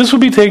Israel, this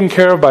would be taken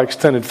care of by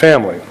extended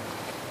family.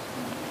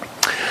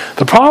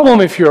 The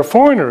problem if you're a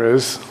foreigner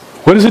is,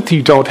 what is it that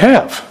you don't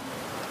have?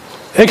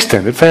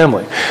 Extended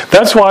family.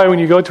 That's why when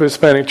you go to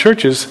Hispanic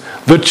churches,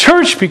 the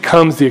church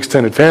becomes the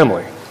extended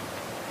family.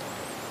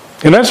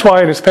 And that's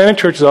why in Hispanic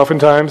churches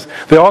oftentimes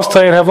they all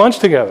stay and have lunch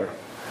together.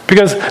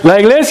 Because la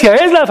iglesia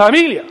es la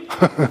familia.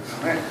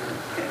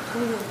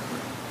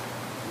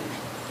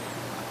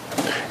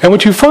 And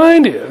what you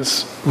find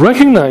is,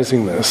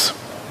 recognizing this,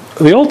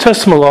 the Old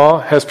Testament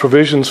law has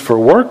provisions for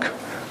work,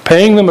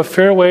 paying them a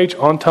fair wage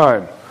on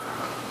time.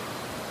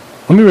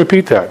 Let me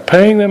repeat that.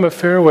 Paying them a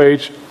fair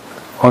wage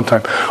on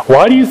time.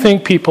 Why do you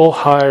think people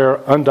hire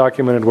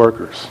undocumented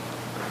workers?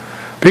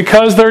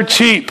 Because they're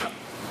cheap.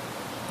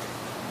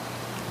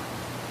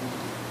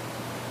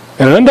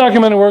 And an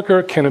undocumented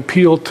worker can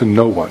appeal to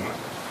no one.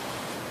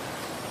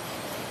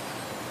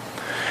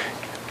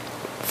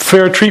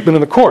 Fair treatment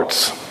in the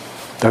courts.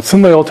 That's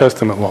in the Old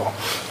Testament law.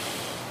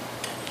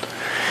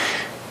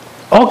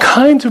 All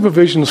kinds of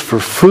provisions for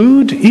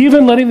food,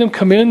 even letting them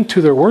come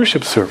into their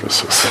worship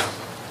services.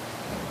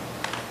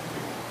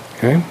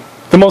 Okay?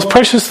 The most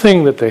precious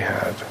thing that they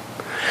had.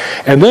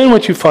 And then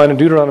what you find in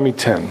Deuteronomy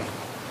 10.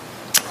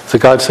 So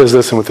God says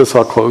this, and with this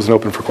I'll close and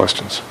open for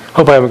questions.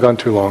 Hope I haven't gone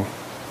too long.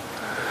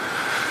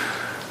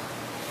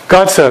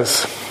 God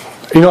says,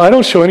 I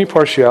don't show any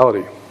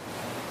partiality.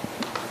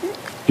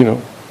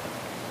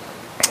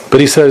 But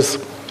he says,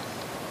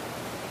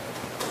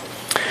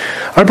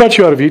 I brought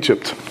you out of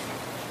Egypt.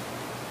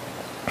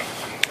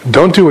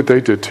 Don't do what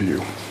they did to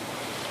you.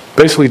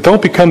 Basically,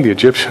 don't become the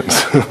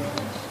Egyptians.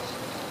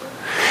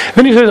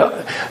 Then he says,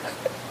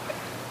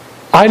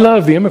 I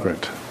love the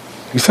immigrant.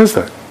 He says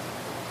that.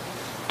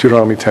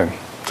 Deuteronomy 10,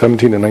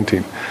 17 and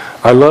 19.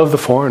 I love the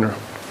foreigner,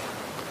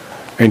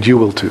 and you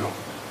will too.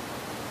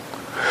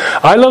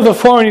 I love the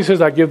foreigner, he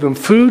says, I give them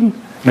food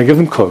and I give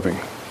them clothing.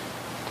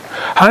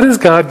 How does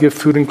God give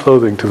food and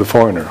clothing to the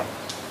foreigner?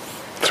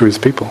 Through his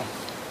people.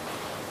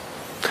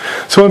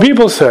 So when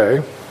people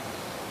say,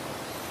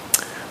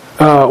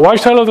 why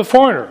should I love the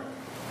foreigner?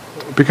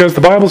 Because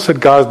the Bible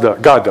said God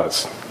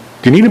does.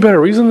 Do you need a better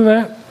reason than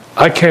that?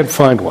 I can't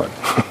find one.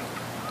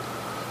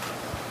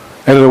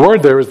 And the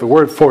word there is the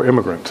word for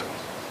immigrant.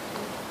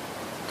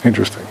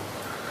 Interesting.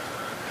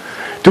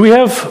 Do we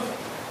have,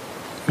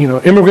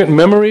 immigrant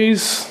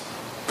memories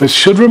that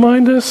should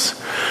remind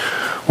us?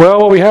 Well,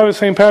 what we have is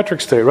St.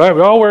 Patrick's Day, right?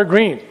 We all wear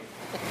green.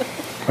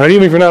 Right?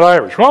 Even if you're not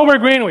Irish. We all wear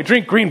green and we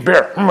drink green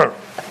beer.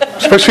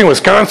 Especially in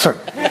Wisconsin.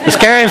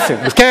 Wisconsin.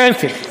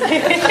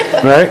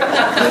 Right?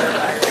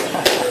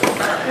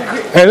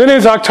 And then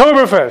there's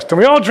Oktoberfest, and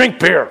we all drink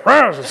beer.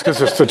 It's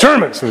because it's the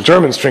Germans, and the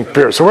Germans drink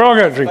beer, so we're all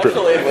going to drink beer.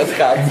 Especially in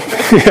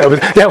Wisconsin.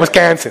 Yeah,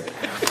 Wisconsin.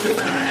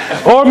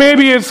 Or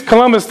maybe it's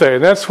Columbus Day,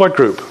 and that's what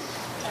group?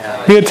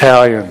 The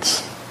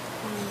Italians.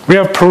 We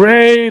have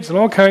parades and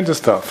all kinds of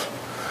stuff.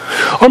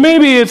 Or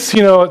maybe it's,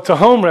 it's a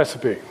home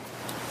recipe.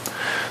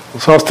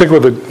 So I'll stick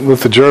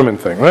with the German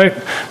thing, right?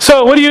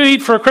 So what do you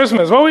eat for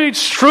Christmas? Well, we eat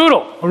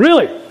strudel. Oh,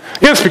 really?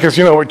 Yes, because,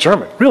 we're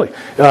German. Really?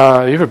 You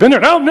ever been there?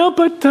 No,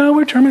 but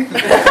we're German.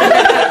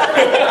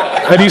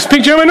 Do you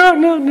speak German?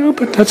 No,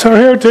 but that's our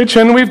heritage.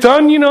 And we've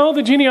done,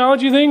 the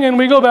genealogy thing, and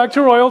we go back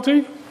to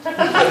royalty.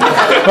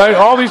 Right?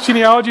 All these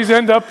genealogies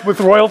end up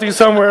with royalty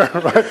somewhere,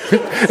 right?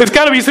 It's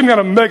got to be some kind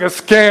of mega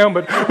scam,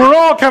 but we're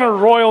all kind of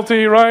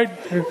royalty, right?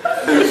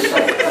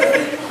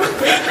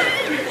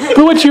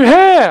 But what you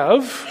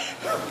have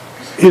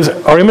is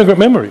our immigrant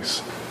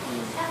memories.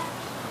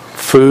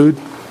 Food,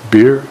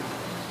 beer,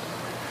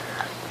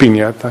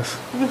 piñatas.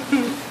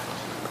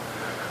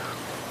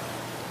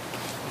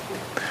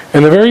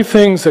 And the very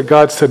things that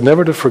God said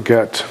never to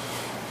forget.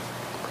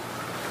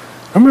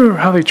 Remember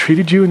how they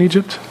treated you in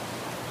Egypt?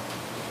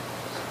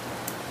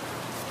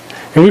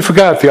 And we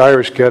forgot the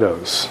Irish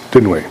ghettos,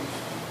 didn't we?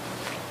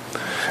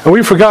 And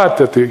we forgot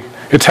that the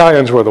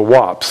Italians were the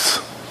wops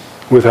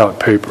without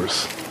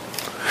papers.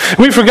 And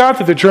we forgot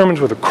that the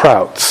Germans were the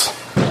Krauts.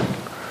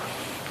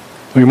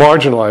 We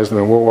marginalized them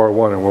in World War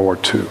I and World War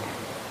II.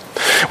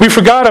 We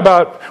forgot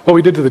about what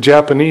we did to the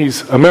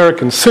Japanese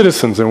American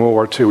citizens in World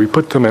War II. We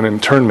put them in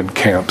internment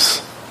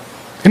camps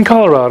in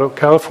Colorado,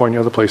 California,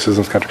 other places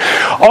in this country.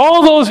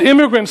 All those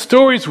immigrant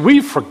stories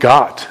we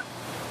forgot.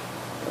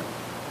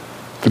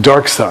 The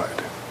dark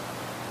side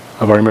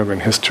of our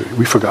immigrant history.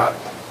 We forgot.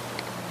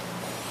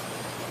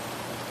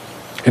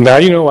 And now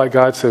you know why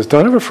God says,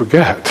 don't ever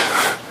forget.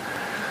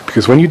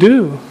 Because when you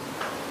do,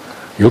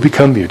 you'll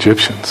become the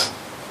Egyptians.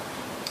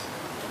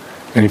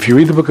 And if you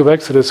read the book of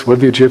Exodus, what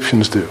did the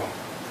Egyptians do?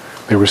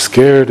 They were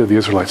scared of the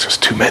Israelites. There's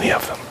too many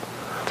of them.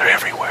 They're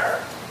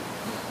everywhere.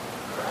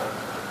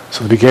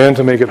 So they began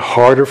to make it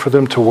harder for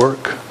them to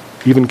work,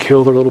 even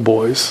kill their little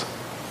boys.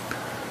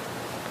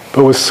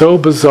 But it was so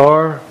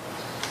bizarre.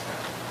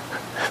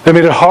 They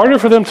made it harder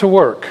for them to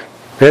work.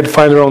 They had to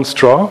find their own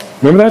straw.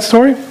 Remember that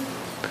story?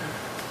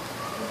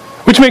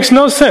 Which makes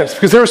no sense,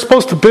 because they were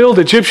supposed to build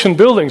Egyptian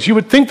buildings. You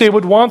would think they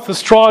would want the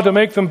straw to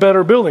make them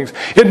better buildings.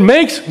 It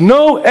makes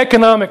no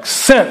economic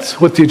sense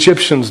what the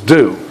Egyptians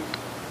do.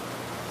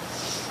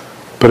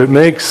 But it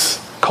makes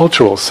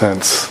cultural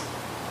sense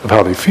of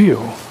how they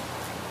feel.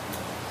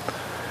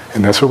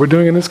 And that's what we're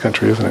doing in this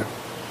country, isn't it?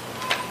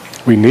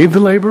 We need the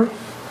labor,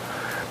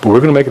 but we're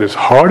going to make it as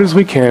hard as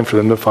we can for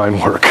them to find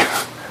work.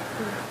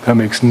 That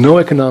makes no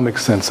economic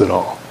sense at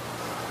all.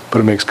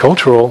 But it makes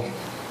cultural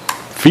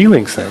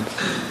feeling sense.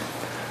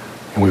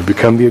 And we've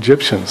become the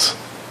Egyptians.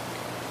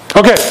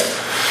 Okay.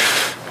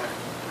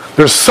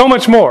 There's so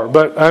much more,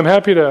 but I'm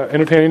happy to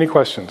entertain any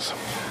questions.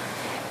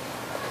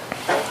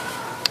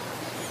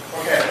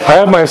 I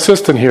have my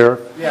assistant here.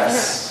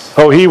 Yes.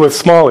 Oh, he with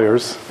small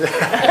ears.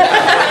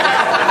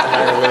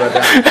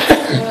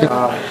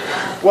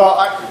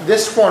 Well,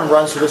 this one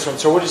runs through this one,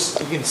 so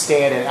you can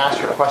stand and ask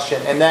your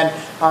question, and then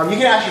you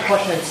can ask your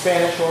question in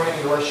Spanish or in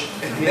English.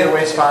 Either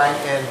way is fine,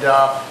 and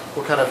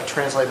we'll kind of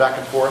translate back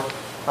and forth.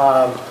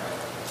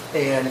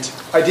 And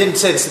I didn't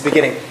say this at the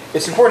beginning.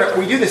 It's important.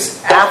 We do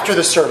this after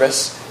the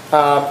service.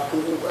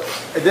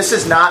 This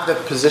is not the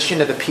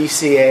position of the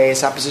PCA.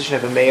 It's not the position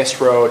of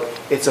Emmaus Road.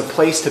 It's a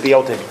place to be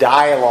able to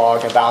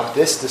dialogue about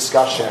this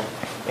discussion.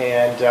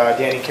 And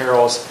Danny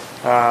Carroll's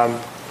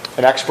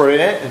an expert in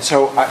it. And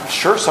so I'm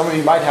sure some of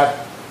you might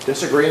have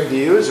disagreeing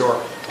views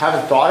or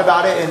haven't thought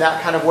about it in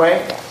that kind of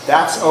way.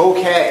 That's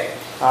okay.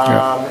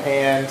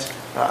 And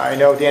I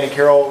know Danny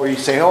Carroll, where you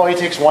say, oh, he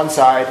takes one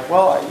side.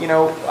 Well,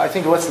 I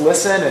think let's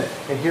listen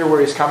and hear where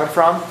he's coming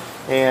from.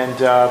 And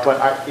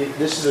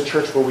this is a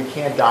church where we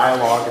can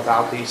dialogue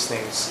about these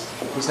things.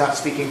 He's not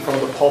speaking from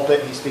the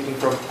pulpit. He's speaking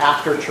from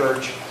after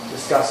church,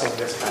 discussing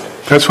this kind of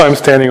issue. That's why I'm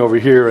standing over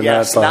here and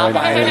not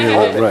behind the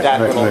pulpit.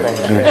 That little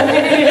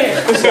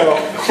thing. So,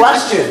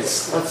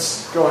 questions.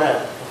 Let's go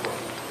ahead.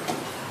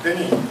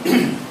 Denny,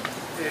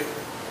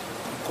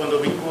 cuando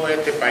vengo a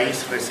este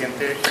país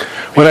reciente,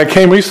 when I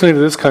came recently to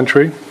this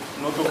country,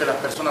 noto que las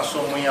personas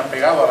son muy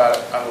apegadas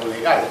a lo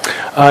legal.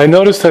 I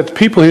noticed that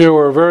people here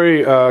were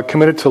very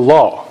committed to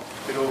law.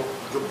 Pero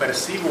yo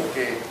percibo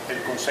que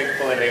el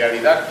concepto de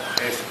legalidad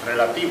es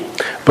relativo.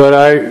 But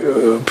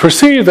I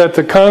perceive that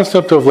the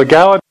concept of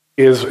legality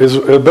is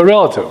a bit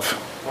relative.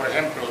 Por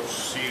ejemplo,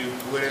 si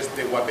tú eres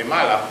de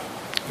Guatemala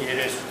y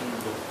eres un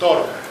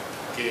doctor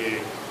que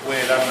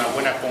puede dar una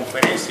buena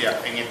conferencia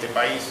en este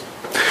país.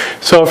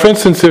 So, for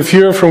instance, if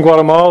you're from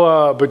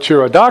Guatemala, but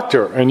you're a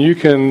doctor, and you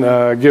can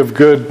give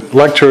good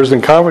lectures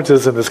and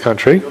conferences in this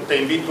country, Yo te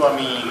invito a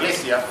mi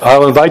iglesia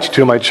I'll invite you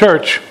to my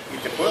church, y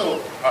te puedo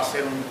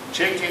hacer un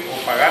cheque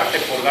o pagarte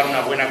por dar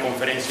una buena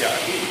conferencia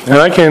aquí. and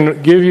I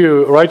can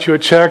write you a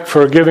check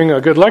for giving a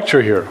good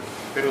lecture here.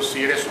 Pero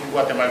si eres un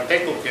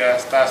guatemalteco que ya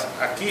estás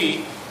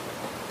aquí,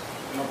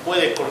 no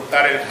puedes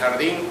cortar el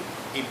jardín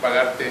y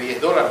pagarte $10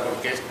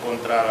 porque es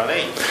contra la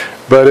ley.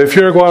 But if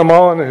you're a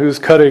Guatemalan who's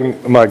cutting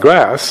my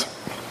grass,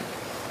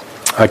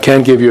 I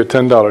can't give you a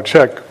 $10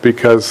 check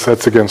because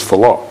that's against the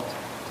law.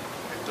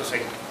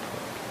 Entonces,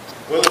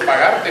 puedo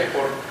pagarte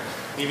por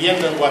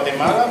viviendo en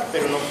Guatemala,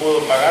 pero no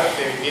puedo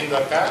pagarte viviendo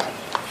acá.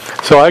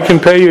 So I can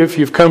pay you if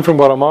you've come from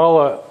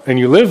Guatemala and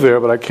you live there,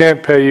 but I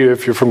can't pay you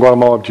if you're from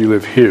Guatemala but you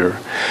live here.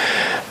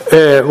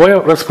 Voy a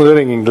responder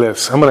en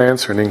inglés. I'm going to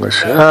answer in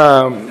English.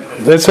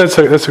 That's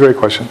a great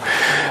question.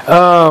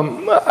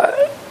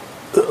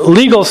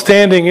 Legal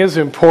standing is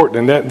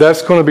important, and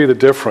that's going to be the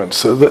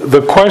difference.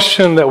 The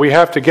question that we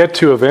have to get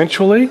to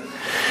eventually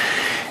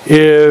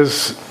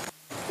is,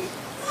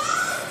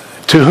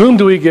 to whom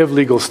do we give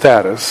legal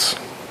status,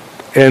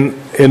 and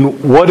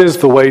what is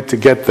the way to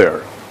get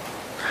there?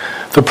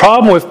 The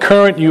problem with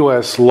current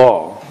U.S.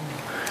 law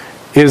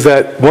is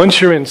that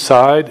once you're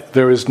inside,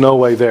 there is no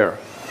way there.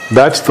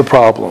 That's the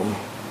problem.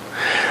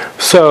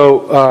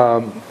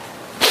 So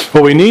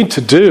what we need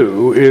to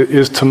do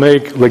is to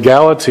make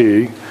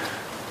legality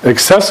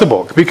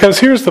accessible. Because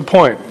here's the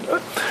point.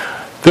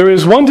 There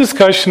is one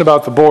discussion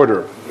about the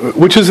border,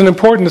 which is an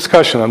important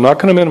discussion. I'm not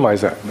going to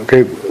minimize that,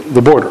 okay,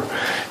 the border.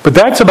 But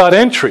that's about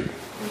entry.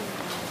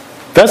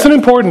 That's an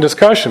important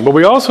discussion. But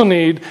we also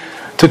need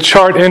to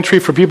chart entry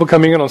for people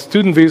coming in on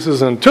student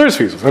visas and tourist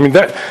visas. I mean,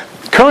 that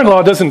current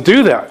law doesn't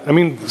do that. I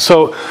mean,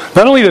 so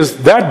not only does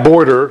that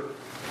border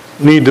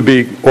need to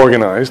be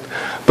organized,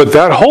 but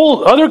that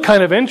whole other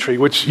kind of entry,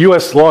 which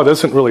U.S. law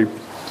doesn't really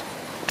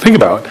think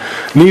about,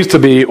 needs to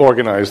be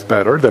organized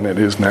better than it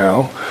is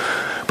now.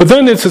 But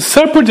then it's a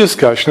separate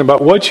discussion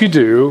about what you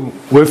do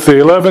with the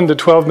 11 to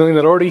 12 million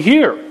that are already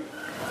here.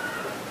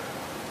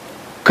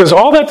 Because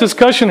all that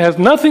discussion has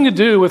nothing to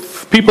do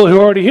with people who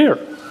are already here.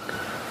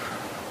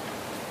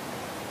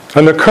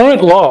 Under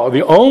current law,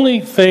 the only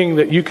thing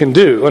that you can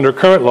do under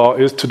current law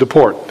is to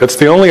deport. That's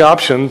the only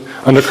option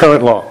under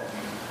current law.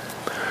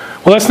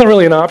 Well, that's not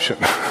really an option.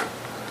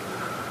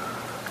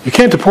 You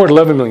can't deport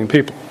 11 million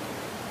people.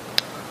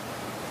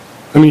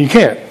 I mean, you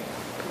can't.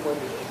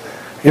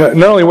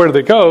 Not only where do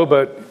they go,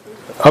 but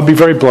I'll be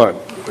very blunt.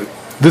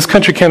 This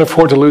country can't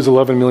afford to lose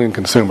 11 million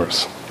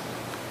consumers.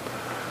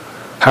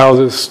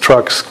 Houses,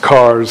 trucks,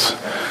 cars,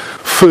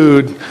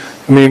 food,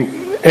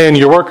 and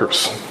your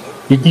workers.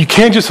 You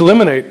can't just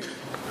eliminate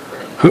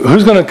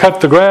who's going to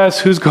cut the grass,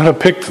 who's going to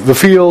pick the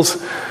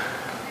fields.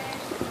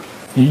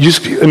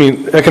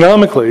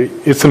 Economically,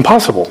 it's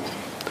impossible.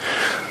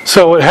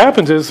 So what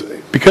happens is,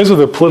 because of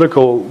the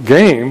political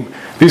game,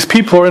 these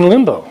people are in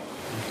limbo.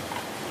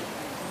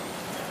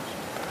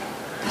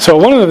 So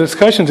one of the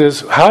discussions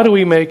is, how do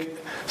we make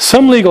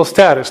some legal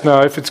status?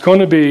 Now, if it's going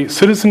to be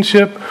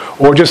citizenship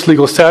or just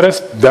legal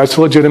status, that's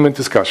a legitimate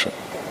discussion.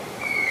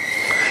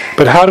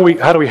 But how do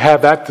we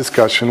have that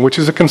discussion, which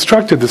is a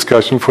constructed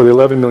discussion for the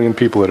 11 million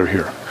people that are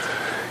here?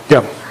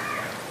 Yeah.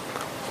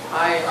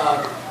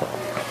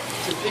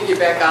 To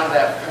piggyback on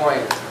that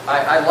point,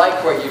 I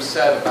like what you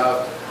said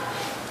about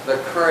the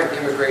current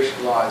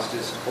immigration law is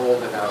just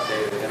old and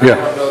outdated. And I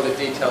don't know the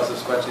details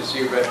as much as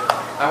you, but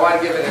I want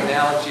to give an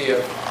analogy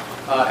of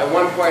At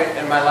one point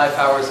in my life,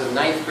 I was a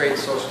 9th grade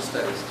social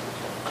studies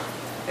teacher.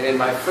 And in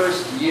my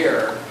first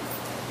year,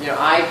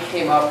 I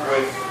came up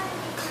with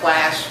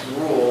class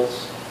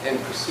rules and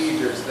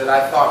procedures that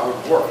I thought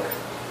would work.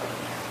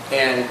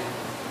 And,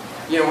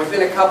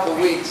 within a couple of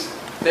weeks,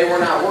 they were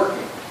not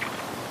working.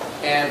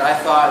 And I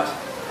thought,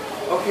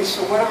 okay,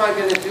 so what am I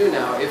going to do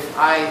now? If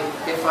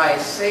I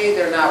say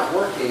they're not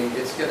working,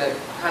 it's going to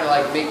kind of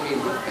like make me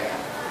look bad.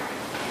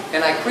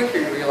 And I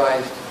quickly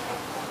realized,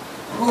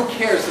 who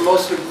cares? The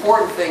most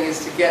important thing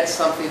is to get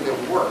something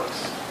that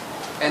works.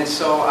 And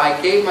so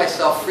I gave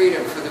myself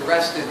freedom for the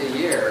rest of the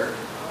year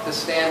to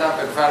stand up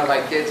in front of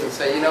my kids and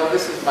say,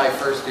 this is my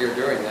first year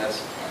doing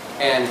this.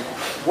 And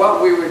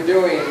what we were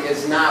doing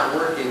is not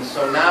working,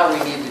 so now we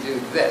need to do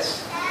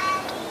this.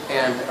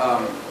 And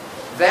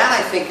that,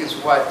 I think, is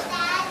what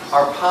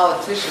our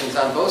politicians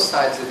on both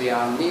sides of the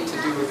aisle need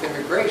to do with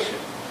immigration.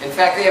 In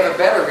fact, they have a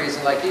better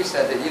reason, like you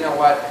said, that,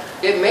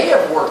 it may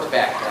have worked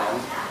back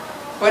then,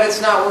 but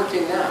it's not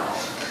working now.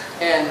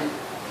 And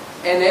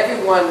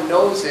everyone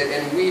knows it,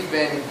 and we've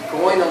been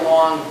going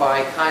along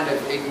by kind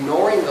of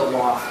ignoring the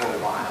law for a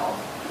while.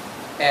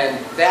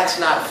 And that's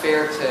not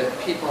fair to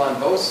people on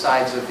both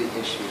sides of the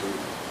issue.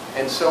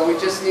 And so we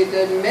just need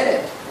to admit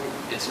it.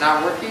 It's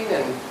not working,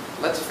 and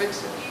let's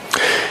fix it.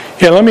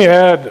 Yeah, let me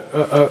add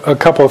a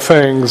couple of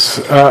things.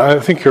 I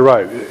think you're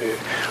right.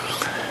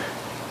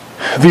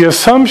 The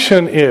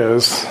assumption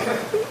is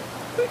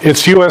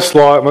it's U.S.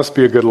 law, it must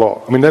be a good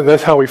law. I mean,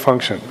 that's how we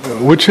function,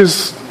 which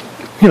is,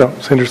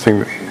 it's an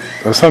interesting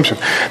assumption.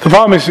 The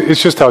problem is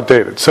it's just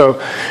outdated. So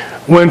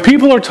when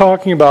people are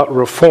talking about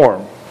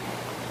reform,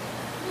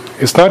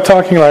 it's not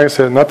talking, like I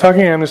said, not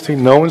talking amnesty.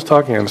 No one's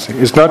talking amnesty.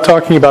 It's not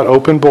talking about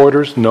open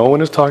borders. No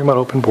one is talking about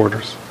open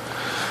borders.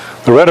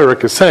 The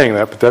rhetoric is saying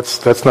that, but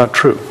that's not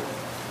true.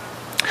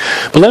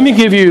 But let me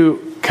give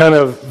you kind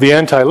of the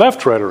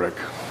anti-left rhetoric,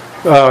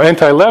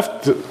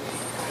 anti-left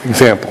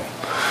example.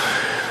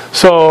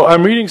 So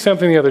I'm reading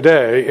something the other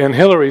day, and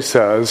Hillary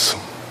says,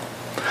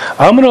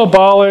 I'm going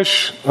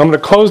to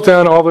close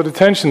down all the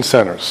detention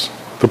centers,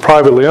 the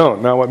privately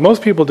owned. Now, what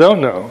most people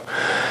don't know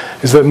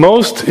is that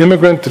most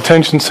immigrant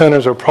detention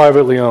centers are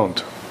privately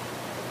owned.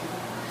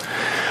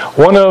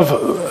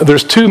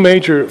 There's two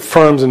major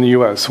firms in the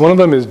U.S. One of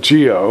them is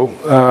GEO,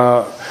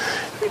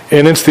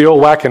 and it's the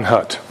old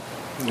Wackenhut.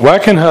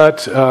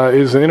 Wackenhut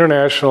is an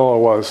international,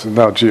 or was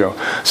now GEO,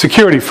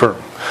 security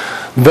firm.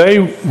 They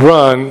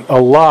run a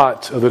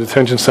lot of the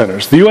detention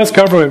centers. The U.S.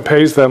 government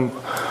pays them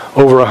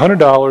over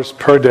 $100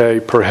 per day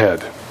per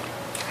head.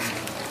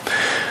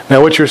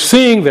 Now what you're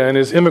seeing then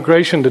is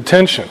immigration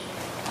detention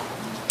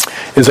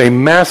is a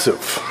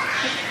massive,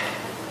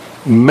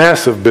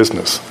 massive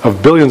business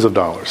of billions of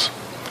dollars.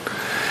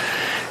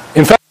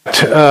 In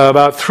fact,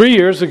 about 3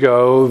 years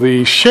ago,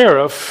 the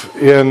sheriff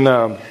in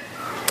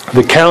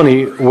the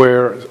county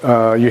where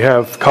you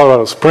have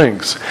Colorado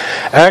Springs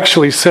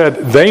actually said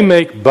they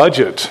make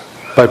budget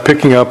by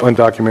picking up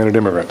undocumented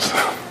immigrants.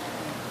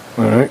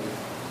 All right?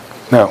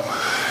 Now,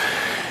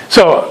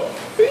 so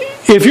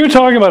if you're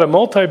talking about a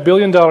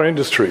multi-billion-dollar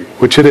industry,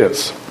 which it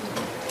is,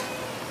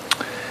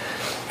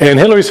 and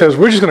Hillary says,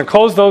 we're just going to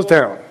close those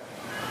down.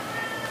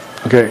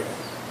 Okay,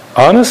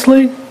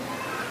 honestly,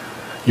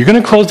 you're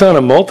going to close down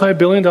a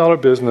multi-billion-dollar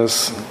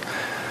business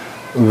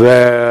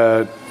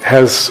that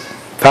has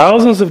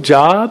thousands of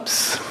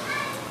jobs,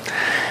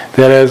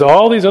 that has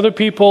all these other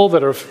people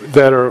that are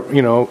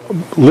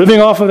living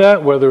off of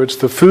that, whether it's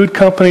the food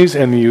companies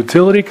and the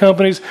utility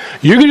companies.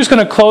 You're just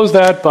going to close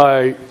that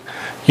by,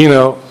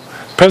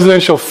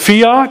 presidential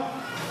fiat?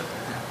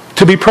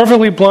 To be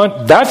perfectly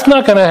blunt, that's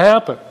not going to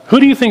happen. Who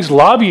do you think's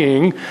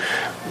lobbying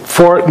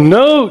for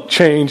no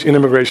change in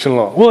immigration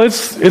law? Well,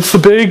 it's the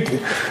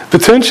big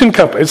detention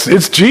company.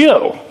 It's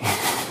GEO.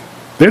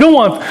 They don't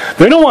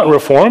want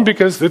reform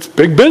because it's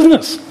big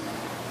business.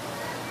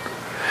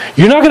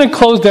 You're not going to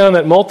close down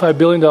that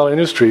multi-billion-dollar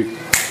industry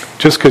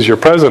just because you're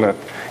president.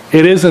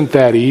 It isn't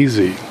that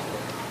easy.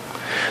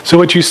 So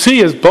what you see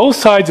is both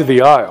sides of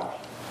the aisle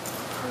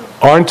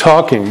aren't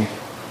talking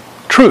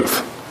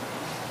truth.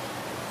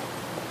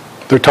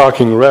 They're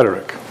talking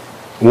rhetoric.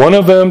 One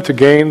of them to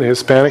gain the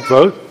Hispanic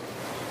vote,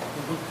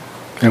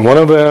 and one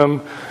of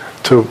them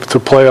to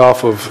play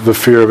off of the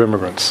fear of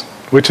immigrants,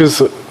 which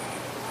is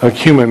a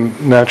human,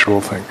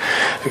 natural thing.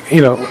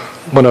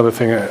 One other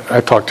thing, I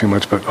talk too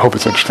much, but I hope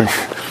it's interesting.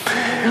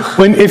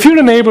 If you're in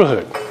a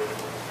neighborhood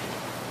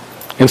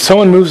and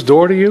someone moves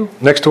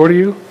next door to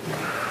you,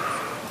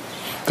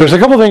 there's a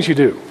couple of things you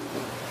do.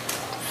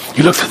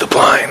 You look through the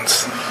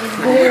blinds.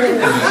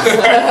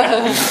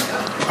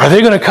 Are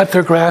they going to cut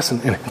their grass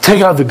and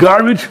take out the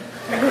garbage?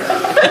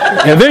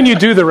 And then you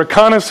do the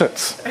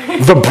reconnaissance.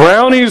 The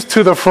brownies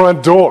to the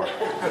front door.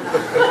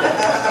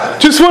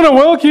 Just want to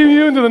welcome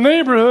you into the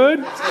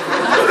neighborhood.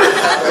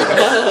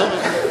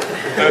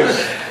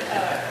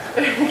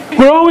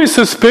 We're always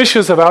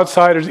suspicious of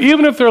outsiders,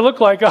 even if they look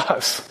like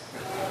us.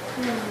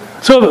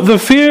 So the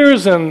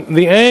fears and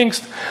the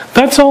angst,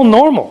 that's all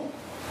normal.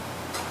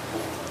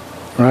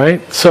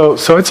 Right? So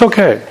it's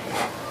okay.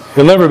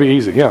 It'll never be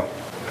easy, yeah.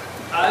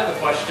 I have a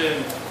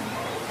question.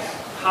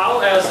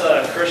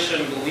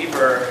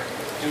 believer,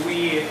 do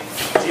we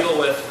deal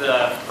with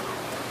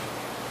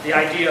the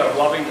idea of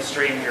loving the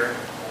stranger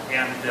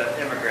and the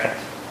immigrant,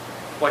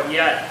 but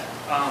yet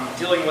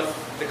dealing with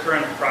the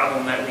current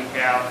problem that we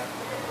have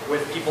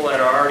with people that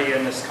are already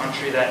in this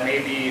country that may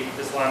be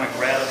Islamic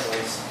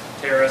radicals,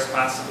 terrorists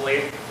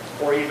possibly,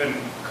 or even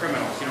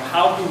criminals? You know,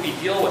 how do we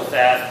deal with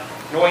that,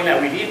 knowing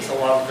that we need to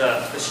love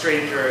the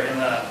stranger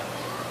and the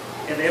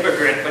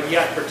immigrant, but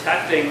yet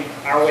protecting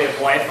our way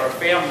of life, our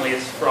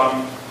families,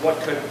 from what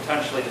could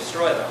potentially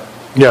destroy them?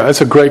 Yeah,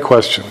 that's a great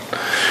question.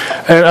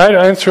 And I'd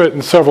answer it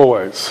in several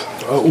ways.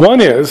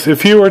 One is,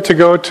 if you were to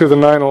go to the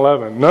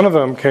 9/11, none of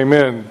them came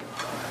in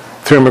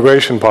through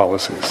immigration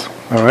policies.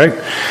 All right?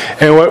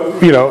 And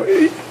what, you know,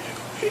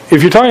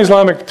 if you're talking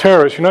Islamic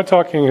terrorists, you're not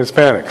talking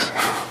Hispanics.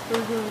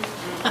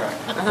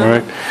 All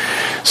right?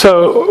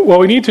 So what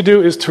we need to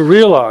do is to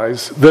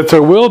realize that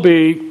there will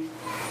be,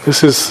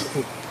 this is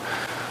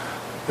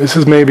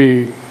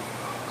maybe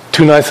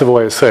too nice of a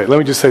way to say it. Let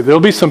me just say, there'll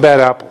be some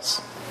bad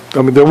apples.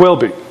 I mean, there will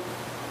be.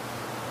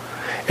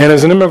 And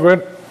as an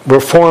immigrant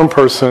reform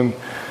person,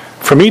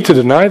 for me to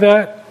deny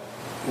that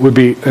would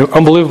be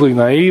unbelievably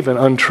naive and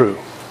untrue.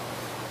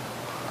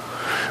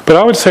 But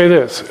I would say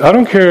this: I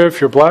don't care if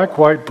you're black,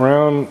 white,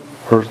 brown,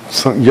 or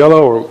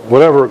yellow, or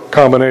whatever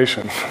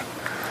combination.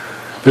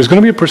 There's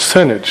going to be a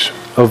percentage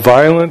of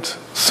violent,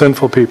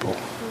 sinful people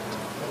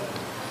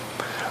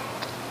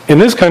in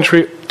this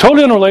country,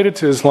 totally unrelated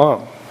to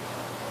Islam.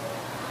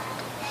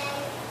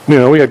 You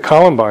know, we had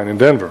Columbine in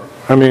Denver.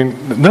 I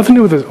mean, nothing to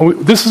do with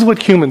this. This is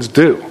what humans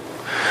do.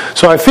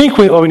 So I think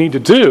what we need to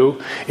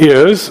do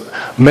is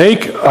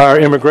make our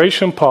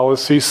immigration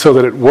policy so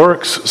that it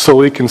works, so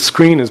we can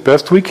screen as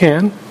best we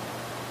can.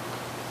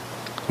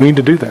 We need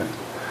to do that.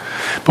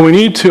 But we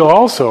need to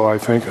also, I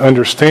think,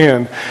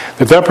 understand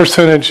that that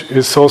percentage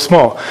is so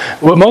small.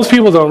 What most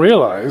people don't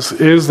realize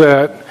is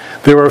that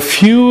there are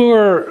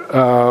fewer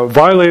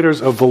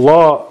violators of the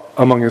law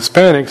among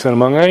Hispanics than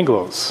among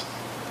Anglos.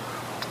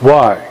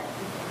 Why?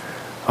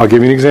 I'll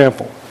give you an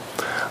example.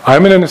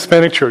 I'm in an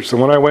Hispanic church, the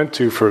one I went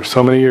to for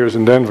so many years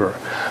in Denver.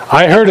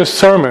 I heard a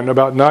sermon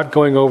about not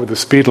going over the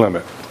speed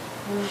limit.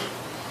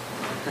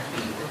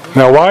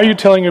 Now, why are you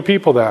telling your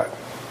people that?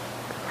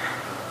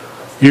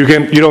 You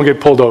don't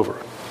get pulled over.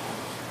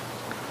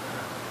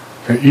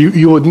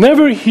 You would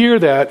never hear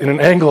that in an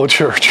Anglo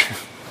church.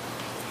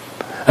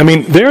 I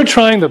mean, they're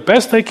trying the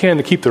best they can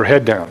to keep their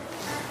head down.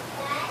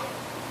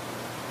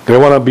 They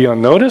don't want to be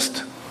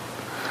unnoticed.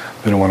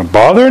 They don't want to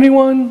bother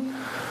anyone.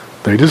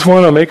 They just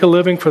want to make a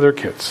living for their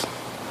kids.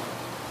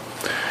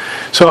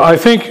 So I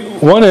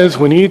think one is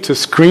we need to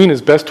screen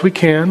as best we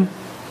can.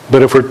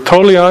 But if we're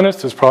totally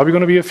honest, there's probably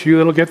going to be a few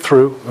that'll get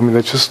through. I mean,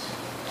 that's just...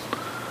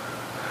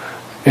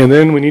 And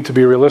then we need to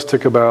be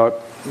realistic about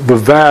the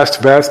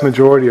vast, vast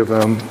majority of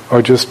them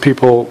are just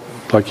people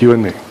like you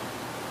and me.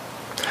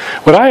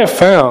 What I have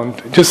found,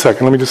 just a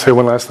second, let me just say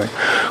one last thing.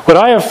 What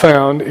I have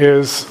found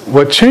is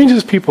what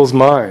changes people's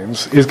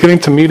minds is getting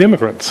to meet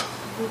immigrants.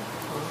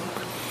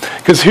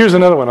 Because here's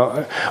another one.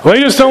 Well,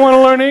 you just don't want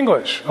to learn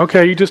English.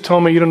 Okay, you just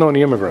told me you don't know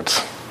any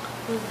immigrants.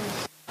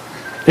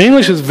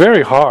 English is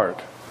very hard.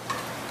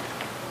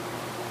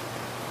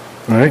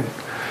 Right?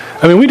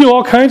 I mean, we do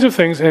all kinds of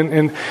things,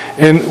 and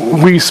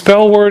we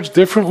spell words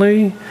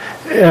differently,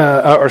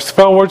 or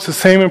spell words the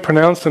same and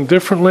pronounce them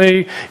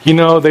differently. You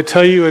know, they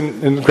tell you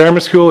in grammar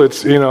school,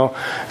 it's, you know,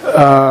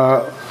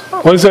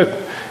 what is it?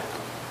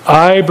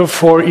 I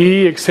before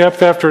E,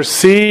 except after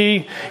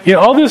C. You know,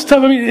 all this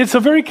stuff. I mean, it's a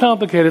very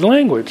complicated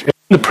language. And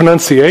the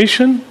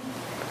pronunciation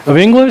of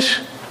English,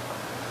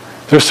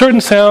 there are certain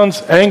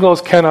sounds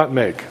Anglos cannot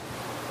make.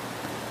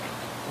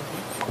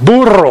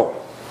 Burro.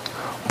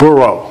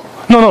 Burro.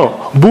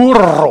 No,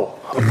 burro.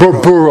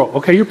 Burro.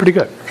 Okay, you're pretty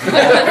good.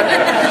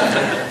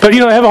 But,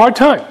 you know, I have a hard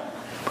time.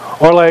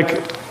 Or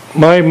like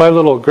my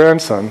little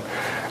grandson,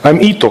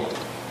 I'm Ito,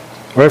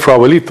 right, for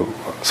abuelito.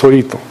 Soy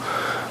Ito.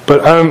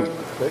 But I'm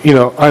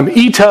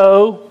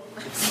Ito.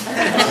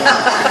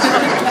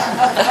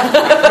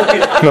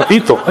 No,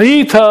 Ito.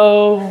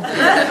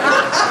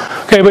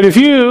 Okay, but if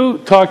you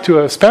talk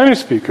to a Spanish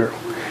speaker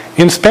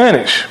in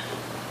Spanish,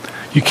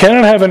 you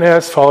cannot have an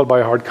S followed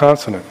by a hard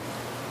consonant.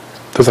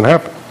 It doesn't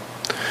happen.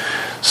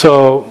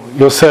 So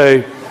you'll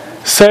say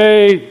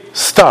stop.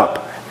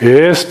 Stop.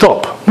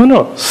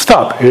 No,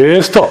 stop.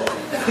 Stop.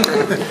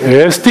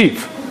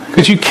 Steve.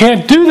 Because you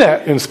can't do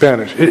that in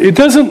Spanish. It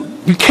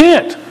doesn't, you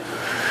can't.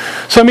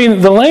 So I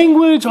mean, the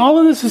language, all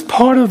of this is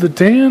part of the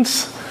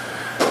dance.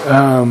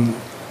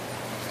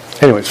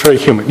 Anyway, it's very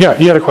human. Yeah,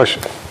 you had a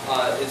question.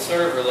 It's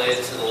sort of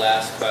related to the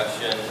last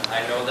question.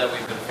 I know that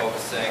we've been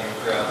focusing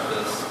throughout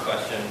this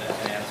question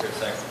and answer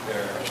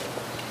sector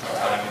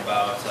talking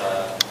about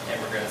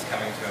immigrants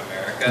coming to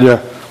America. Yeah.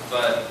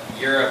 But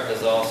Europe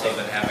has also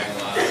been having a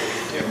lot of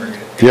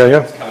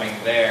immigrants coming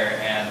there,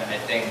 and I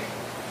think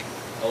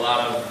a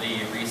lot of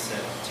the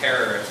recent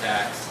terror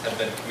attacks have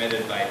been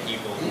committed by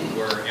people who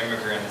were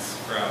immigrants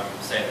from,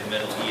 say, the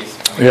Middle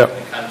East coming to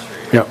the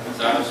country. Yeah.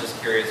 So I was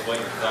just curious what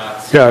your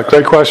thoughts Yeah,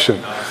 great question.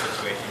 on the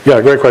situation Yeah,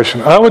 great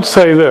question. I would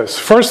say this.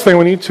 First thing,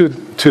 we need to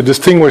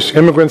distinguish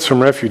immigrants from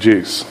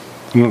refugees.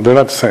 They're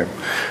not the same.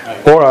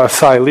 Or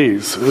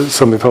asylees,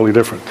 something totally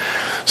different.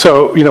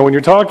 So, when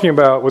you're talking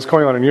about what's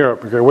going on in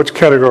Europe, okay, which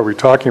category are we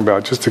talking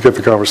about, just to get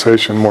the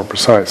conversation more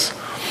precise?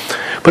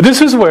 But this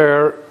is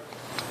where,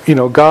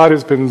 God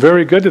has been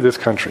very good to this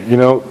country.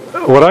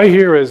 What I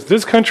hear is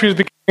this country is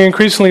becoming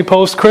increasingly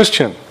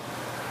post-Christian.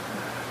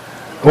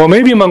 Well,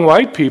 maybe among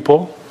white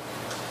people,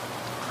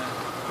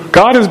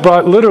 God has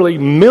brought literally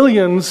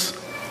millions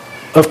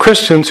of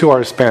Christians who are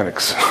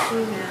Hispanics.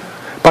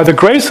 By the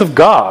grace of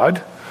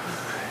God,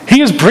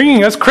 He is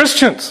bringing us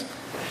Christians.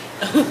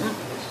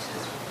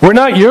 We're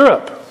not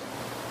Europe.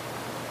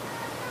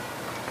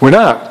 We're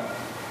not.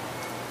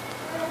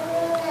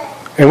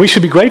 And we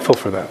should be grateful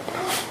for that.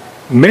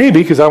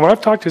 Maybe, because when I've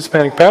talked to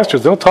Hispanic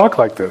pastors, they'll talk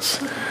like this.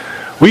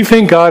 We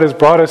think God has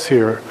brought us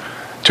here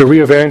to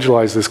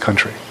re-evangelize this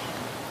country.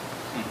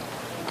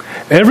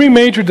 Every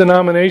major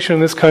denomination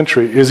in this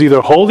country is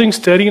either holding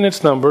steady in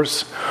its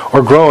numbers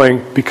or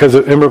growing because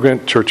of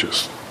immigrant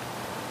churches.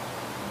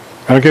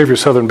 I don't care if you're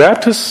Southern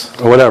Baptists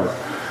or whatever.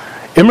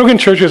 Immigrant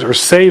churches are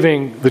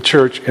saving the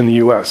church in the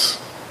U.S.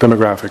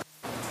 demographic.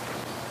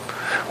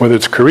 Whether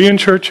it's Korean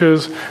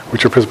churches,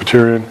 which are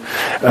Presbyterian,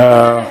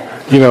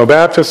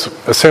 Baptist,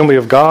 Assembly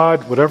of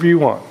God, whatever you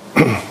want.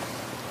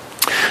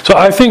 So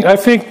I think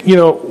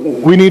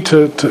we need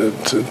to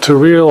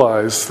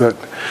realize that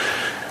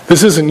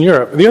this isn't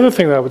Europe. The other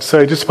thing that I would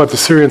say, just about the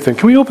Syrian thing,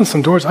 can we open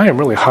some doors? I am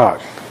really hot.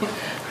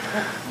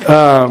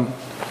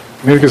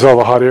 Maybe because all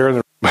the hot air in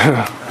the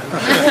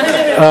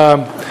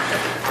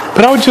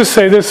but I would just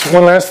say this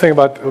one last thing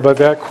about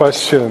that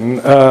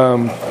question.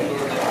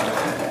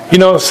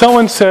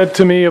 Someone said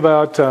to me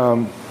about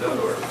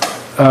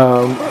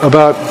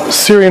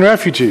Syrian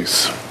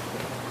refugees,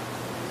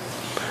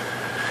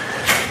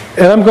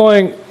 and I'm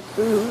going,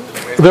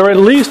 there are at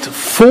least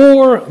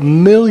 4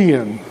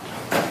 million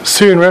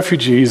Syrian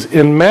refugees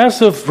in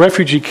massive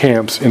refugee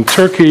camps in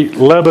Turkey,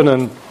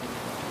 Lebanon,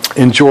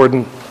 in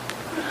Jordan.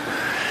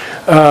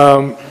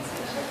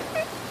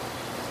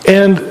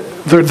 And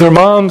their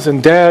moms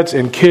and dads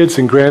and kids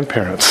and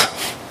grandparents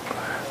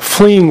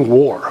fleeing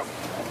war.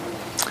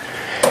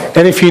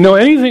 And if you know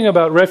anything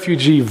about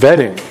refugee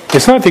vetting,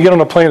 it's not they get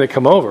on a plane and they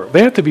come over.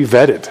 They have to be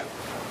vetted.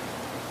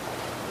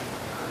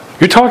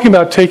 You're talking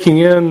about taking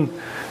in,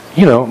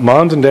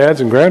 moms and dads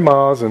and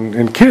grandmas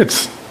and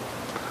kids.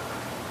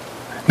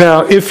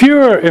 Now, if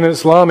you're an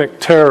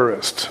Islamic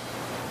terrorist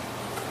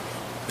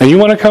and you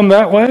want to come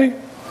that way,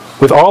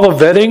 with all the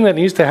vetting that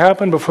needs to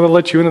happen before they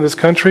let you into this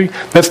country,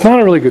 that's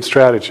not a really good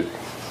strategy.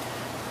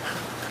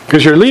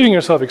 Because you're leaving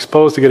yourself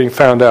exposed to getting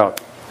found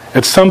out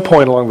at some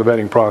point along the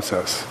vetting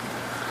process.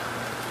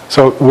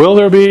 So will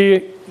there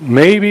be?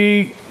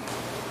 Maybe.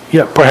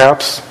 Yeah,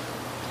 perhaps.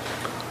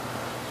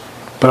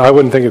 But I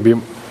wouldn't think it'd be,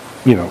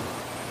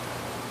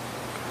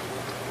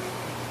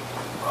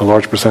 a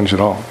large percentage at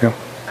all. Yeah.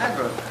 I have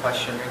a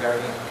question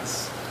regarding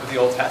the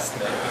Old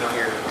Testament.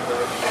 You're the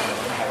Roman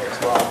Empire as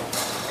well.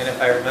 And if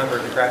I remember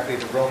correctly,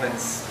 the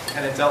Romans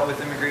kind of dealt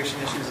with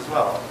immigration issues as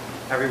well.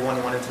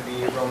 Everyone wanted to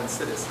be a Roman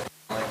citizen,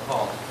 like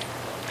Paul.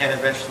 And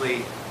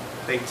eventually,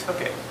 they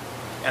took it.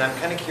 And I'm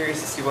kind of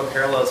curious to see what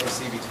parallels you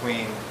see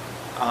between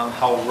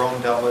how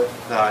Rome dealt with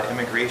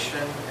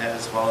immigration,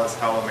 as well as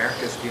how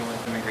America's dealing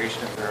with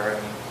immigration, if there are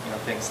any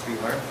things to be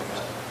learned from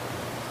that.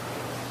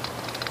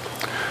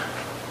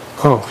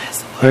 Oh,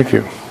 thank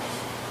you.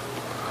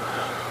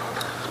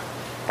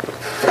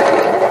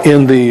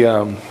 In the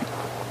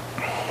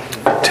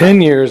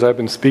 10 years I've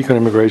been speaking on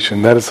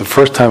immigration, that is the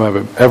first time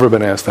I've ever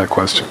been asked that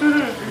question. Is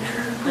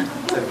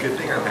that a good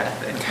thing or a bad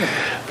thing?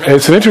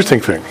 It's an interesting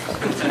thing.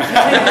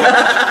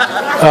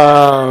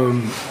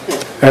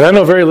 And I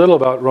know very little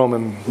about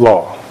Roman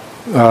law.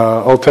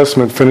 Old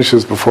Testament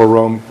finishes before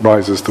Rome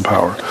rises to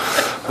power.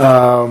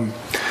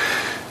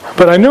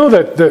 But I know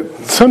that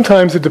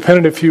sometimes it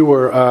depended if you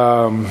were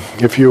a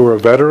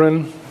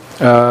veteran.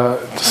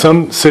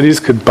 Some cities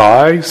could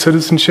buy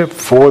citizenship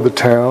for the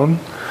town.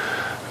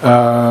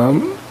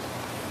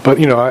 But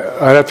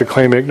I'd have to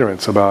claim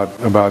ignorance about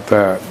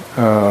that.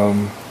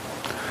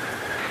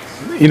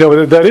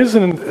 That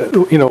isn't.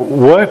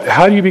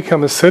 How do you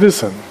become a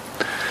citizen?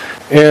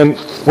 And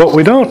what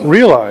we don't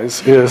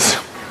realize is,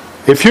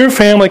 if your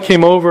family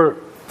came over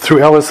through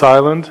Ellis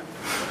Island,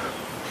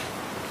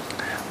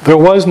 there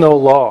was no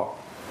law.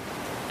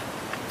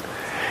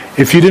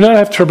 If you did not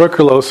have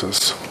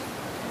tuberculosis,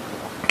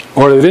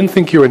 or they didn't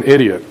think you were an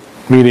idiot,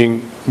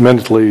 meaning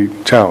mentally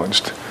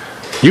challenged,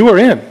 you were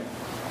in.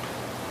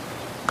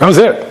 That was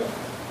it.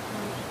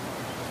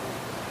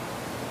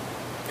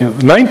 The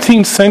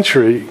 19th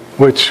century,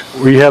 which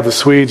we have the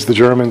Swedes, the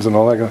Germans, and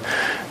all that,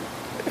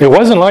 it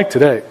wasn't like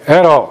today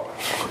at all.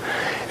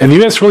 And the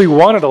U.S. really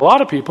wanted a lot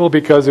of people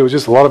because there was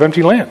just a lot of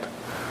empty land.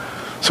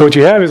 So what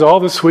you have is all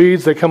the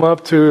Swedes that come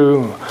up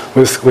to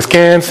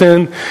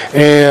Wisconsin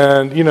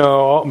and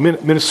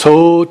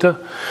Minnesota,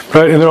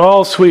 right? And they're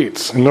all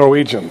Swedes and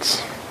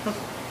Norwegians,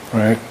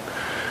 right?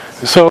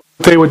 So what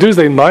they would do is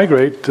they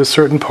migrate to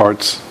certain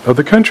parts of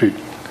the country.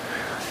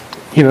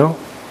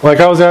 Like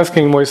I was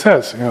asking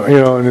Moises,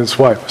 and his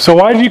wife, so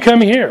why did you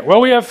come here? Well,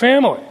 we have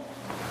family.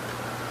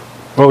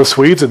 Well, the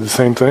Swedes did the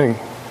same thing.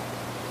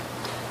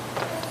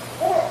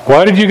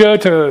 Why did you go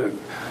to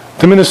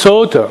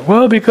Minnesota?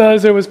 Well,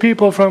 because there was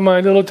people from my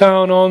little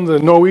town on the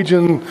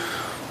Norwegian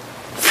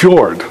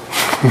fjord.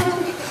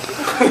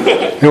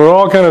 We're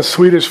all kind of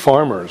Swedish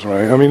farmers,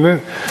 right? I mean,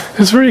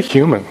 it's very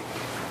human.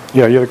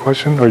 Yeah, you had a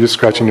question? Or just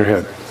scratching your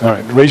head? All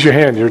right, raise your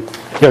hand.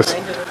 Yes.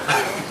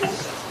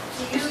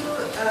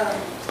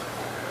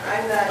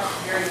 I'm not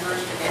very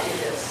versed in any of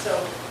this, so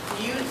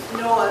do you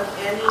know of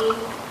any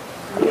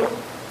group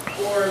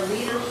or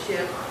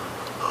leadership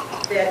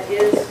that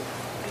is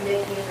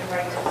making the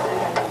right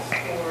decisions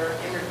for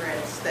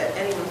immigrants that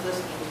anyone's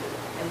listening to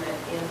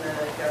in the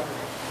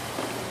government?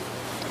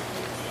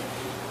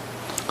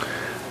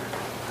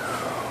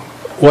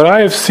 What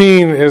I have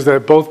seen is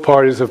that both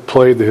parties have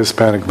played the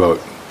Hispanic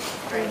vote.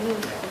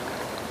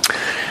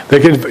 They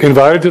get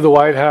invited to the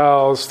White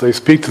House, they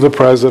speak to the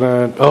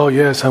president, oh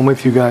yes, I'm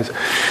with you guys.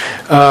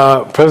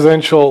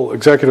 Presidential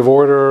executive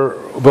order,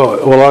 well,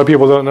 what a lot of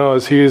people don't know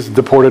is he's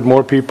deported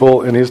more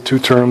people in his 2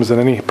 terms than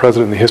any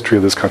president in the history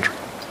of this country.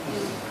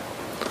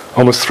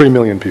 Almost 3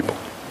 million people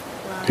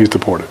he's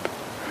deported.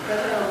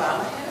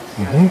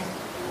 Mm-hmm.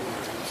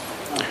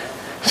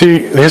 See,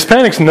 the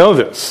Hispanics know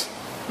this,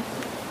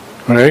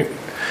 right?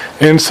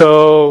 And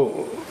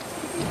so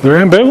they're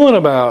ambivalent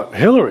about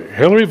Hillary.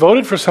 Hillary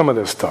voted for some of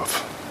this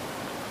stuff.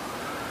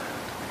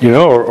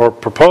 Or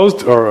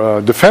proposed or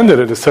defended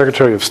it as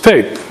Secretary of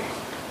State.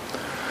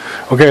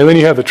 Okay, and then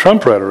you have the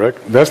Trump rhetoric.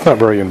 That's not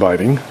very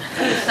inviting.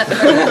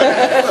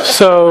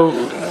 So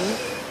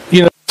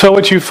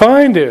what you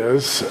find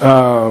is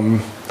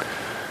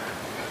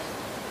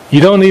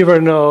you don't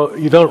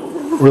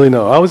really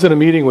know. I was in a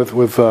meeting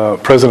with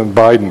President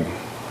Biden.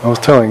 I was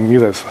telling you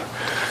this.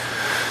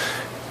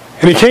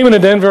 And he came into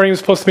Denver and he was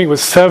supposed to meet with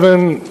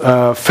 7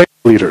 faith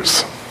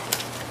leaders.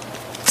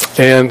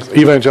 And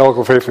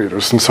evangelical faith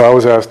leaders. And so I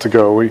was asked to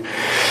go. We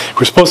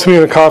were supposed to meet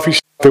in a coffee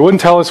shop. They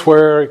wouldn't tell us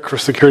where for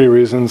security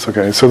reasons.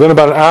 Okay, so then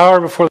about an hour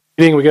before the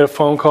meeting, we get a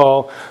phone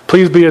call.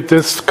 Please be at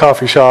this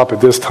coffee shop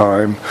at this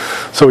time.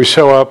 So we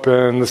show up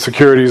and the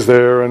security's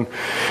there. And,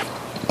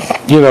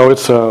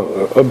 it's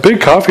a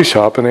big coffee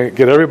shop. And they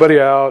get everybody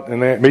out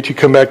and they make you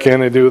come back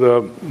in. They do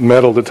the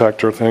metal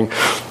detector thing.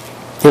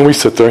 And we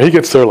sit there. He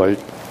gets there late.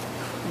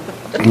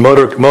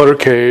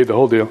 Motorcade, the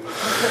whole deal.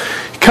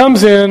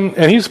 Comes in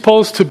and he's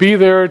supposed to be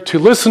there to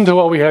listen to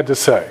what we had to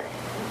say.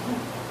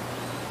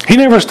 He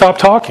never stopped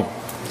talking.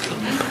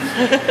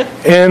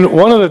 And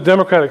one of the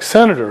Democratic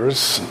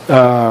senators,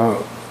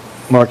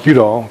 Mark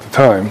Udall at the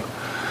time,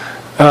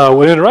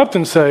 would interrupt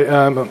and say,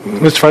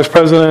 Mr. Vice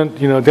President,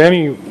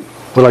 Danny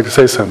would like to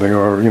say something,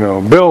 or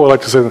Bill would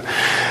like to say something.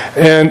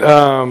 And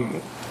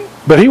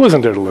but he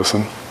wasn't there to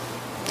listen.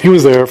 He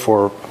was there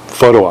for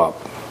photo op.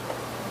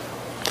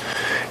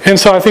 And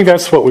so I think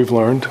that's what we've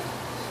learned.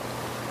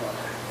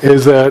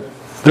 Is that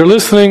they're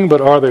listening, but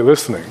are they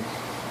listening?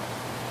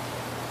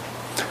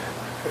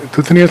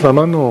 ¿Tú tenías la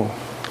mano?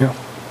 Yeah.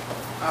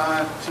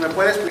 ¿Se me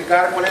puede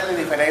explicar cuál es la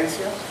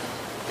diferencia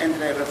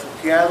entre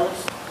refugiados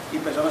y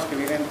personas que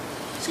viven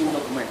sin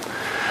documentos?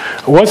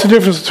 What's the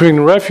difference between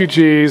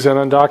refugees and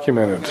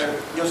undocumented?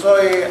 Yo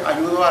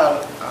ayudo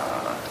a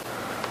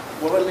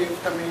World Relief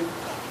también,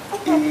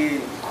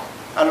 y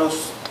a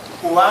los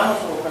cubanos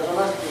o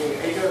personas que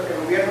el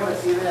gobierno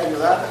decide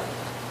ayudar,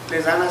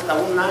 les dan hasta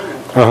 1 año.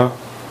 Uh-huh.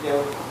 De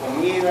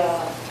comida,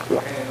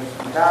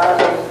 hospital,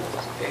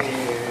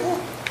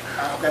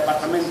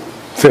 departamento.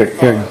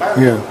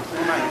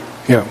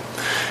 Yeah.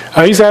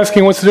 He's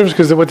asking what's the difference,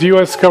 because what the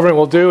U.S. government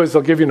will do is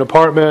they'll give you an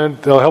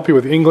apartment, they'll help you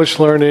with English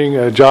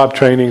learning, job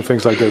training,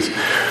 things like this.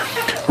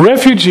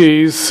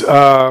 Refugees. Y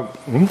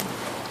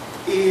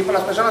para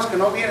las personas que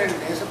no vienen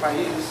de ese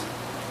país,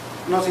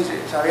 no sé si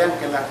sabían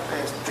que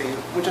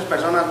muchas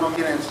personas no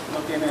tienen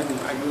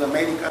ayuda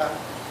médica,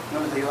 no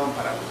les ayudan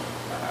para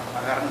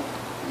pagar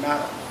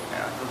nada.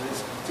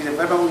 Entonces, si se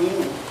enferma un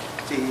niño,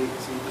 si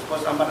tu esposa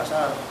está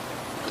embarazada,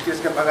 tú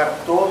tienes que pagar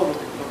todo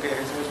lo que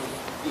es eso.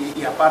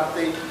 Y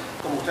aparte,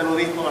 como usted lo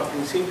dijo al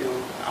principio,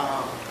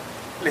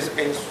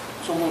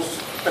 somos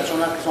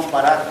personas que son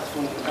baratas,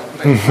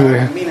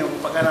 mínimo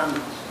pagaran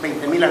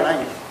 20,000 al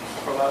año,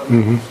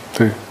 probablemente.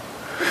 Sí.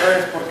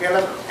 Entonces, ¿por qué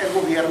el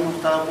gobierno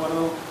está de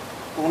acuerdo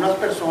con unas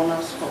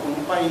personas o con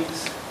un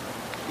país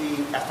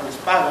y hasta les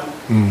pagan?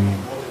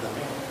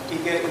 Y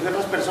que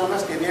otras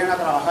personas que vienen a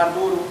trabajar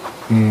duro,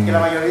 que la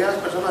mayoría de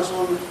las personas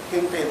son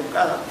gente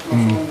educada, no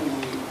son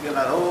ni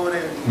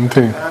violadores, ni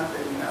traficantes,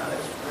 ni nada de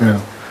eso. Yeah.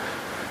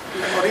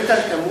 Ahorita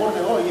el temor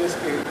de hoy es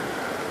que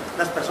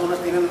las personas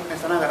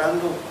están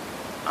agarrando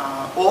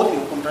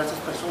odio contra esas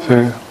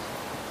personas.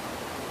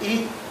 Sí.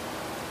 Y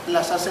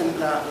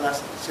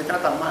se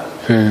tratan mal.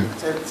 Sí.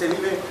 Se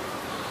vive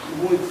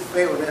muy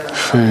feo de la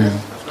situación.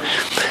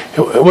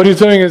 What he's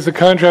doing is the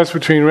contrast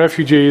between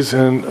refugees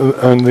and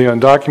the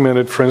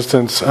undocumented, for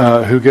instance,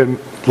 who get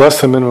less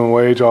than minimum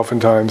wage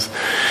oftentimes,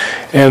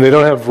 and they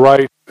don't have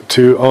right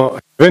to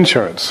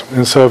insurance.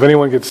 And so if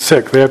anyone gets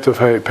sick, they have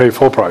to pay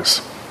full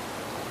price.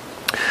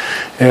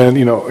 And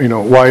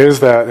why is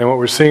that? And what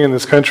we're seeing in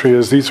this country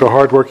is these are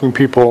hardworking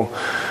people.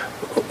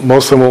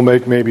 Most of them will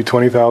make maybe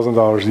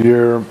 $20,000 a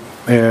year,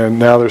 and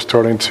now they're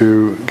starting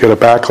to get a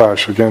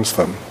backlash against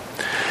them.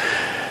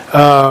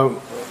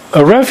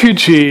 A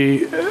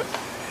refugee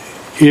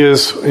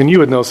is, and you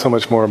would know so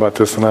much more about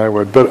this than I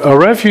would, but a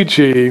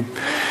refugee,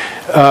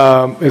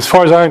 as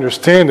far as I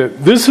understand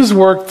it, this is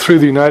worked through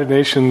the United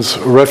Nations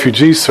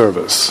Refugee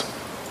Service.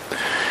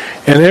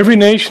 And every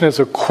nation has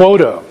a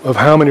quota of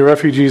how many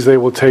refugees they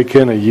will take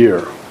in a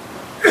year.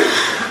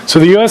 So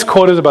the U.S.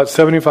 quota is about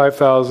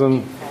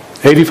 75,000,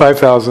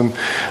 85,000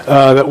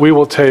 that we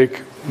will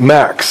take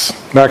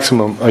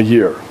maximum a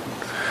year.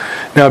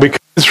 Now, because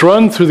it's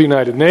run through the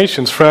United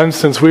Nations, for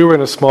instance, we were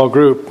in a small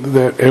group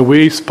and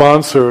we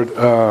sponsored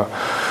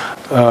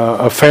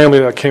a family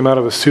that came out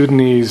of a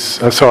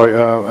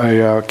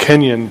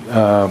Kenyan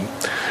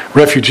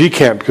refugee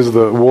camp because of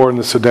the war in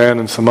the Sudan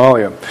and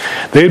Somalia.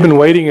 They had been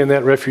waiting in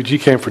that refugee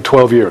camp for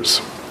 12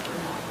 years.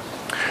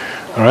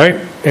 All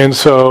right? And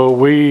so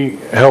we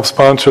helped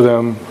sponsor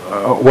them,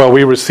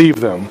 we received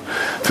them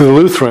through the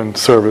Lutheran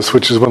service,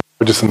 which is one of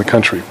the largest in the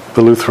country,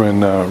 the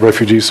Lutheran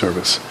Refugee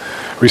Service,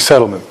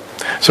 resettlement.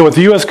 So what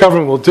the U.S.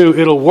 government will do,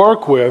 it'll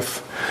work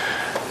with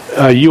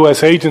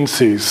U.S.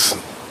 agencies,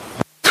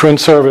 Lutheran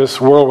Service,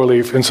 World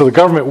Relief, and so the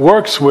government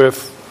works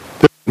with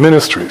the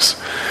ministries.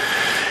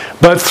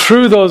 But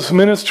through those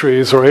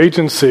ministries or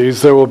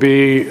agencies, there will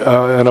be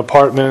an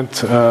apartment,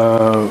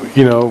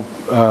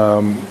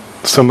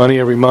 some money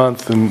every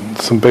month, and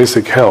some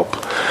basic help.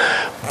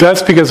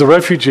 That's because a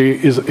refugee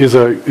is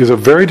a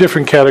very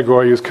different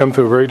category who's come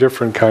through a very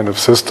different kind of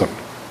system.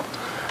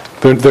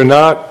 They're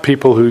not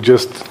people who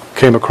just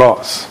came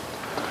across.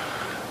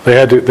 They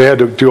had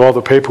to do all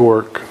the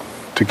paperwork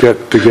to get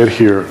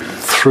here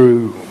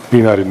through the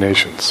United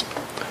Nations.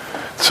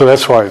 So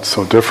that's why it's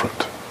so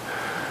different.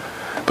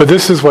 But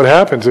this is what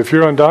happens. If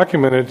you're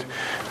undocumented,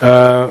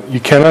 you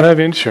cannot have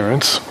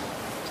insurance.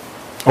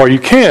 Or you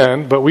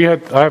can, but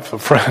I have a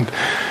friend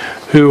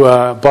who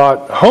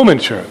bought home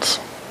insurance,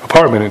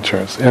 apartment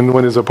insurance. And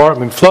when his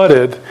apartment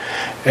flooded,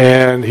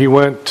 and he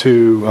went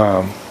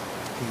for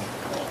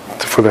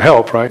the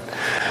help, right?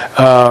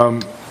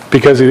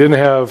 Because he didn't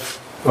have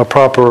a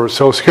proper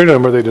Social Security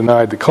number, they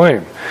denied the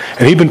claim.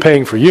 And he'd been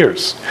paying for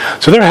years.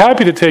 So they're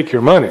happy to take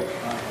your money.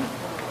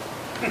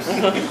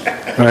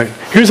 Right.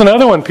 Here's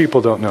another one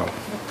people don't know.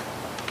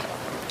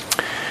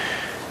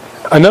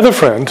 Another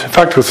friend, in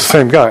fact it was the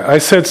same guy, I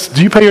said,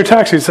 do you pay your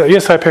taxes? He said,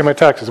 yes, I pay my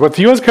taxes. What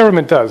the U.S.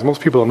 government does,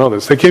 most people don't know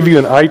this, they give you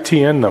an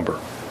ITN number,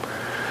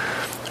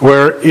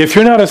 where if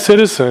you're not a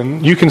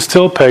citizen, you can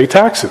still pay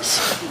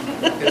taxes.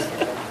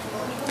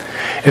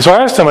 And so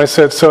I asked him, I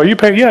said, so you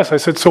pay? Yes. I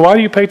said, so why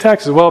do you pay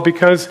taxes? Well,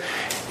 because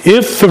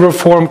if the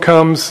reform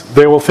comes,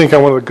 they will think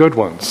I'm one of the good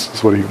ones,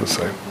 is what he was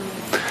saying.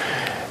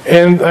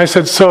 And I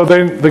said, so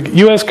then the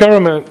U.S.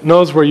 government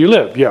knows where you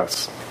live?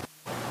 Yes.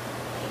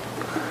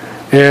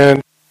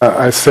 And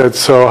I said,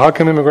 so how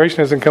come immigration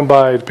hasn't come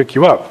by to pick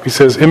you up? He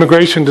says,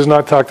 immigration does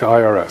not talk to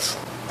IRS.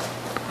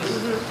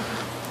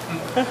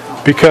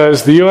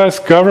 Because the U.S.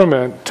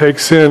 government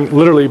takes in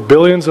literally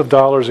billions of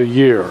dollars a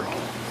year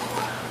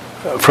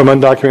from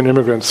undocumented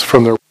immigrants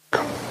from their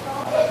work.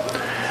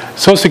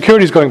 Social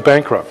Security is going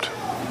bankrupt.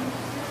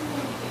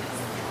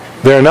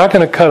 They're not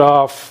going to cut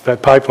off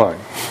that pipeline.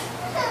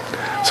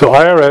 So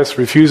IRS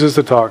refuses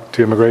to talk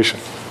to immigration,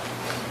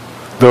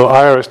 though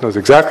IRS knows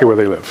exactly where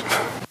they live.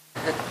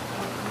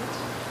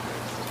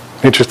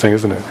 Interesting,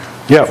 isn't it?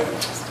 Yeah.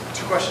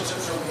 Two questions.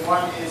 So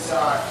one is,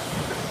 I'll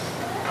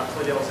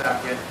play devil's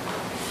advocate.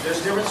 There's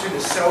a difference between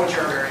the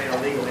sojourner and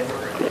a legal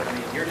immigrant. I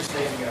mean, you're just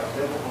making a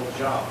biblical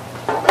jump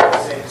to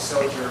say the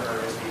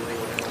sojourner is the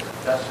illegal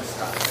immigrant. That's just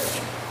not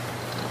fair.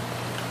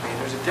 I mean,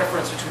 there's a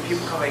difference between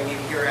people coming in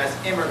here as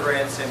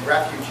immigrants and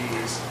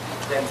refugees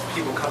than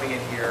people coming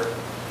in here,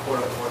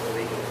 quote unquote,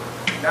 illegally.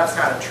 That's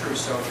not a true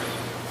sojourner.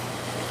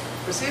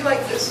 Was he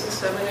like this in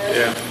seminary?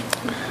 Yeah.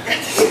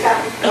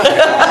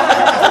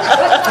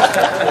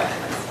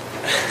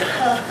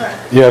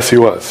 Yes, he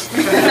was.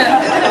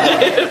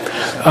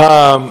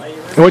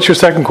 What's your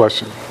second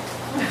question?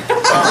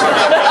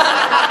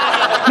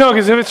 No,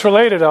 because if it's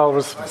related, I'll...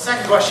 My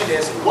second question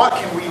is, what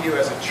can we do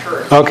as a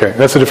church? Okay,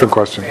 that's a different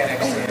question.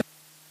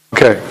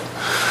 Okay.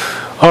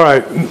 All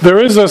right. There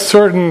is a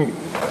certain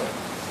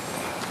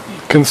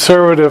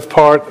conservative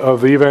part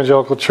of the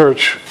evangelical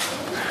church,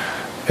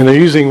 and they're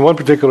using one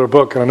particular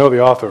book, and I know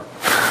the author.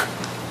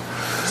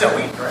 Is that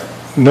Wheaton, right?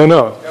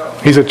 No.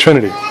 He's at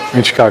Trinity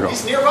in Chicago.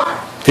 He's nearby.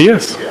 He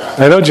is. Yeah.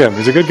 I know Jim.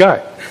 He's a good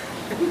guy.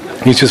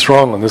 He's just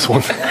wrong on this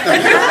one.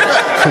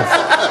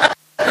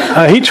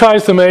 He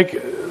tries to make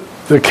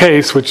the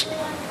case, which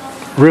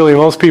really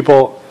most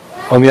people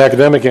on the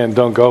academic end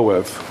don't go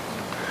with.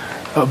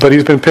 But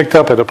he's been picked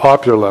up at a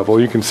popular level.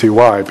 You can see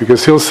why.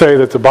 Because he'll say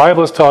that the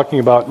Bible is talking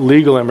about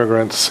legal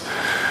immigrants.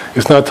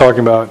 It's not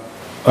talking about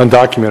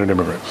undocumented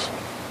immigrants.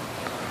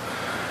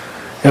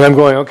 And I'm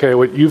going, okay,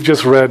 what you've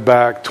just read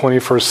back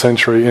 21st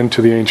century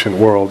into the ancient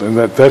world. And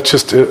that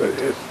just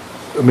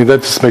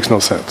makes no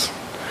sense.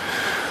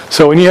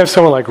 So when you have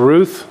someone like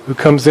Ruth who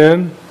comes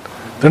in,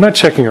 they're not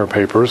checking her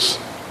papers.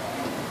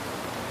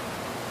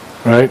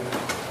 Right?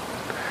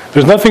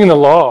 There's nothing in the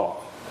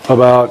law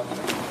about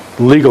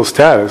legal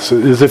status,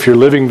 as if you're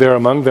living there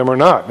among them or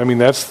not. I mean,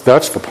 that's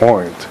the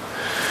point.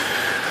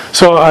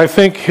 So I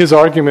think his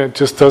argument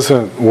just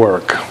doesn't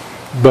work.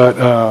 But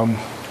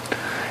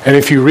and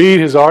if you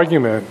read his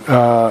argument,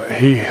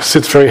 he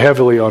sits very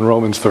heavily on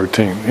Romans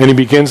 13, and he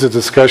begins a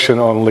discussion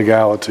on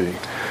legality.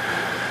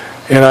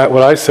 And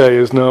what I say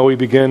is, no, we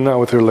begin not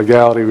with their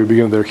legality, we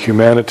begin with their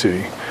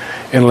humanity,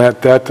 and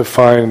let that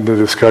define the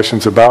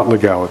discussions about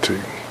legality.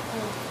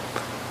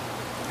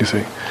 You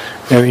see,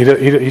 and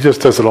he just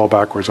does it all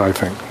backwards, I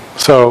think.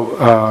 So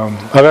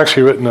I've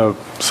actually written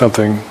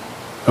something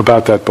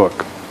about that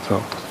book.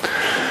 So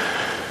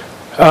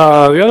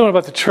the other one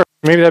about the church,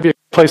 maybe that'd be a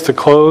place to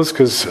close,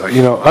 because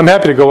I'm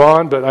happy to go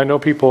on, but I know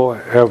people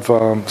have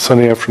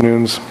Sunday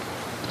afternoons,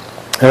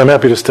 and I'm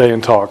happy to stay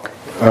and talk,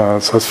 so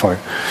that's fine.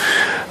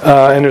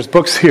 And there's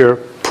books here.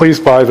 Please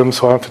buy them,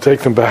 so I don't have to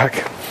take them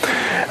back.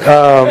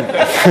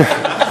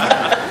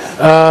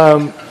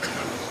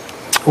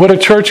 What a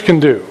church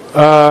can do.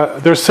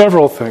 There's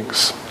several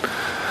things.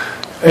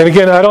 And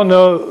again, I don't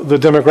know the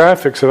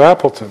demographics of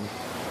Appleton.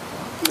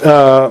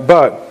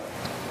 But,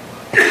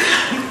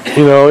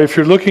 if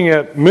you're looking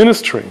at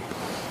ministry,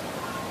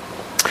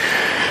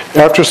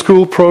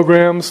 after-school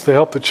programs to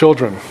help the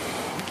children,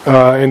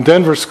 in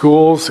Denver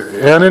schools,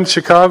 and in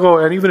Chicago,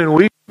 and even in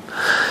Wheaton,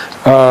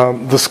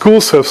 the school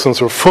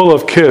systems are full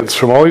of kids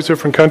from all these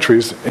different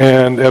countries,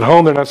 and at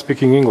home they're not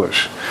speaking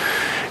English.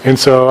 And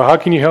so how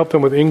can you help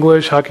them with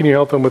English? How can you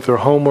help them with their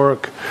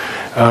homework?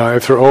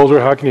 If they're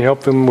older, how can you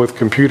help them with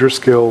computer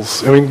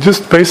skills? I mean,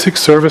 just basic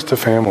service to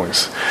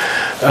families.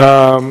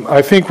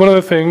 I think one of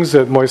the things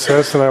that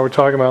Moises and I were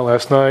talking about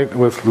last night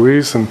with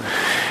Luis, and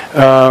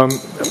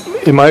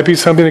it might be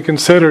something to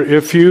consider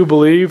if you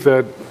believe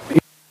that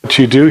what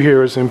you do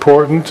here is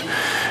important.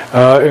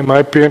 It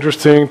might be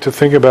interesting to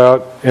think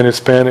about an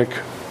Hispanic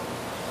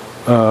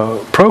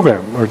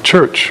program or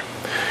church,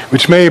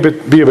 which may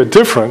be a bit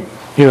different.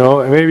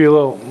 It may be a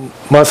little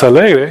más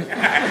alegre,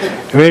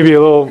 it may be a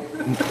little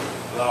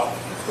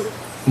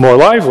more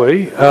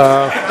lively,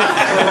 but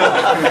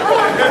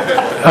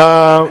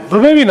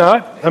maybe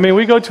not. I mean,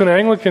 we go to an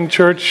Anglican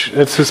church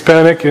that's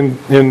Hispanic in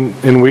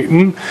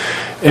Wheaton,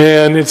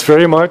 and it's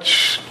very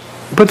much,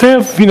 but they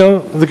have,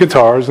 the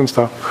guitars and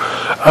stuff.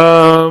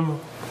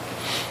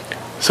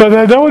 So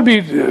that would be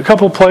a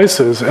couple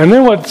places. And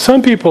then what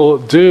some people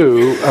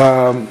do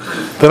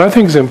that I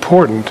think is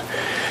important,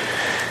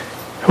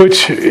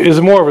 which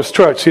is more of a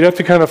stretch, you'd have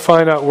to kind of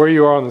find out where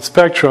you are on the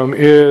spectrum,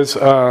 is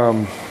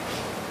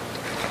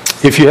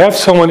if you have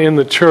someone in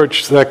the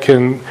church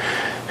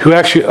who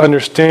actually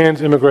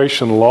understands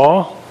immigration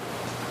law,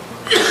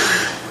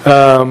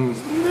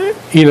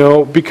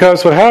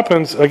 because what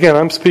happens, again,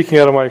 I'm speaking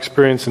out of my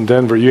experience in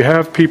Denver, you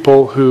have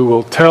people who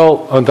will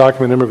tell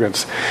undocumented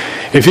immigrants,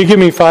 if you give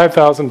me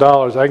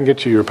 $5,000, I can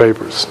get you your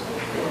papers.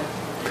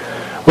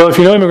 Well, if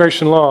you know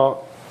immigration law,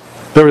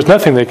 there is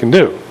nothing they can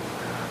do.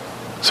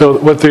 So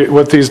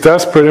what these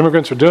desperate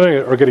immigrants are doing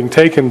are getting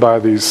taken by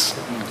these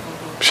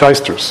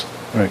shysters,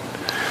 right?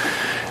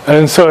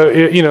 And so,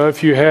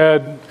 if you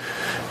had,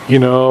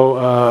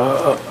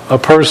 a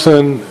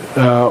person,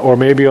 or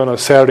maybe on a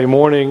Saturday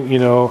morning,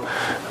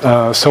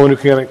 someone who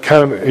can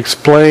kind of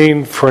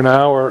explain for an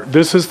hour,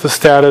 this is the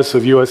status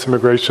of U.S.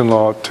 immigration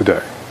law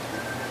today.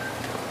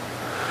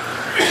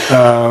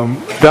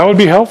 That would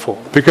be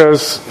helpful,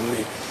 because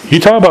you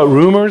talk about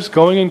rumors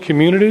going in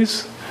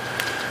communities.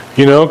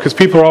 Because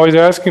people are always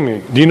asking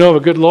me, do you know of a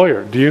good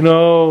lawyer? Do you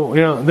know,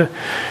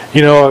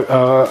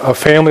 a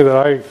family that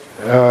I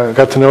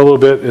got to know a little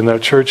bit in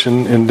that church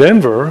in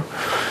Denver.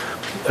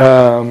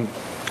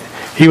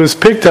 He was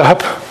picked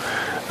up.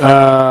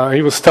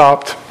 He was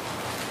stopped.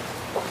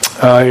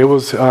 It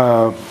was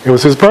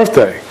his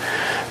birthday,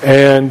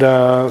 and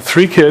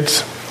 3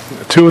 kids,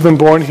 2 of them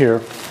born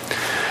here,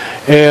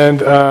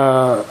 and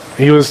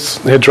he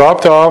had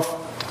dropped off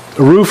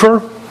a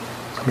roofer.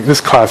 I mean, this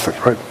is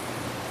classic, right?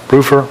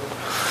 Roofer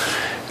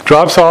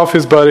drops off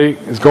his buddy,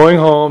 is going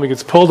home, he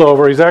gets pulled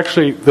over.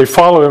 They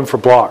follow him for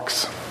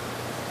blocks.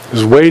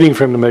 Just waiting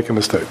for him to make a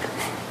mistake,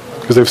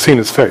 because they've seen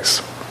his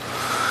face.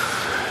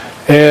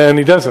 And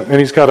he doesn't, and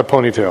he's got a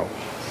ponytail.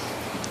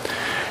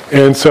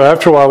 And so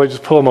after a while, they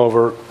just pull him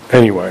over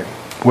anyway.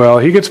 Well,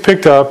 he gets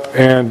picked up,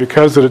 and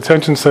because the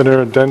detention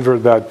center in Denver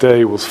that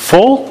day was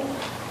full,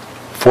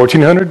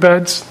 1,400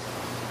 beds,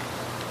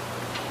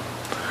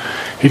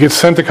 he gets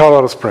sent to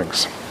Colorado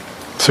Springs,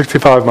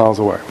 65 miles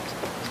away.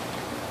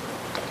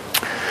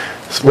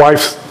 His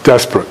wife's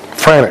desperate,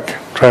 frantic,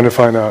 trying to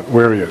find out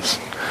where he is,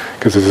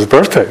 because it's his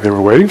birthday. They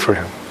were waiting for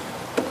him.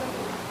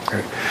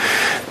 Okay.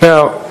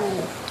 Now,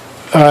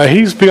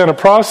 he's begun a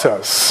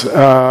process,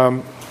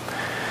 and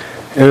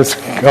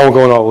I won't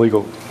go into all the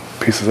legal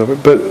pieces of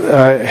it,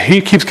 but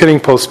he keeps getting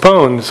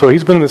postponed, so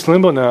he's been in this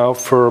limbo now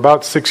for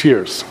about 6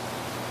 years.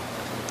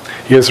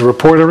 He has a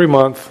report every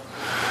month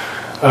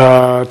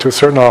to a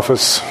certain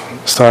office,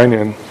 sign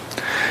in,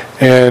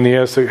 and he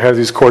has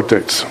these court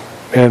dates.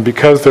 And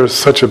because there's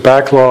such a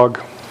backlog,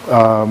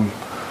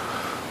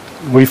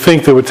 we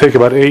think that it would take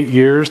about 8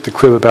 years to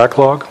clear the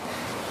backlog.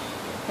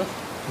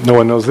 No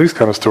one knows these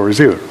kind of stories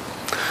either.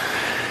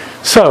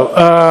 So,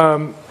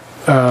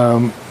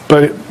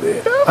 but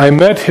I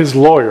met his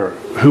lawyer,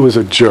 who was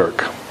a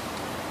jerk,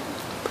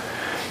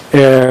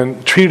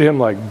 and treated him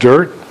like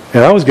dirt.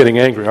 And I was getting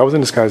angry. I was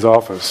in this guy's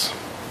office.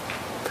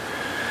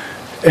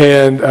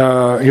 And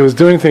he was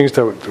doing things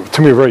that were,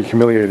 to me, very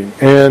humiliating.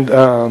 And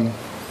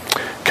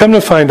come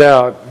to find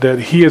out that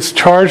he has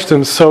charged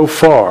them so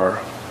far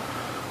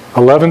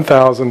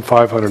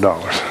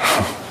 $11,500.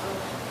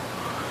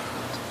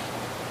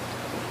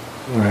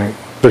 Right.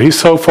 But he's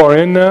so far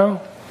in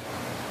now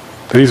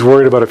that he's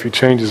worried about if he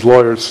changes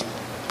lawyers,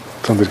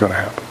 something's going to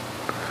happen.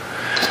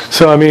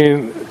 So, I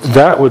mean,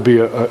 that would be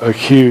a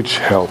huge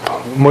help.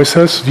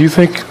 Moises, do you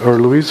think, or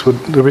Luis, would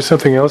there be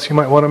something else you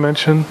might want to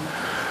mention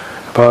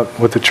about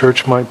what the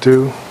church might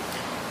do?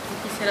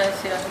 Quisiera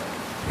decir algo.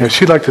 Yeah,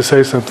 she'd like to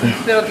say something.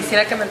 Pero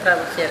quisiera que me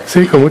tradujera.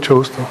 Sí, con mucho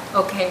gusto.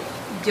 Okay.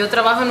 Yo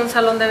trabajo en un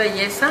salón de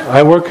belleza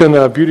I work in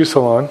a beauty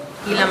salon,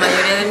 y la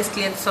mayoría de mis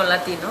clientes son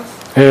latinos.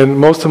 and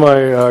most of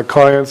my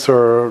clients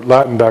are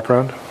Latin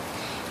background.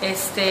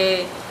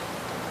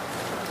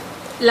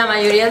 La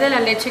mayoría de la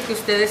leche que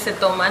ustedes se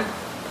toman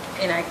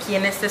aquí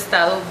en este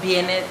estado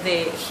viene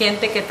de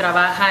gente que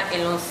trabaja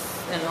en los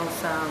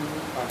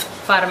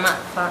farms.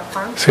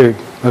 Sí,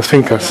 las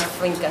fincas.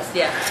 Fincas,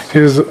 yeah.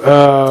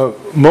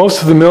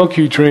 Most of the milk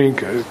you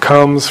drink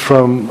comes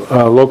from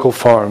local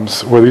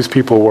farms where these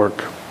people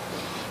work.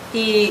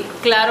 Y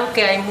claro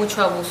que hay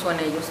mucho abuso en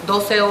ellos.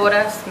 12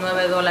 horas,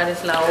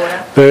 $9 la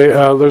hora.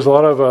 There's a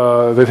lot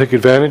of, they take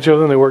advantage of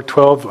them. They work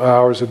 12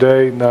 hours a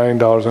day,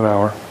 $9 an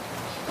hour.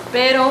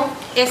 Pero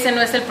ese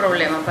no es el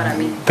problema para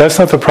mí. That's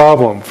not the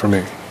problem for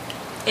me.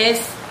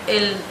 Es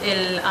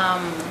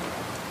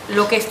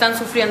lo que están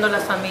sufriendo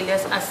las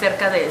familias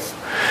acerca de eso.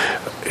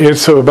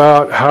 It's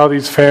about how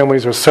these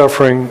families are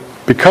suffering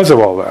because of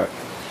all that.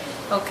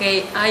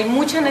 Okay, hay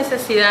mucha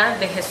necesidad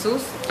de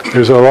Jesús.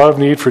 There's a lot of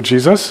need for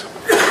Jesus.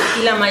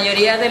 Y la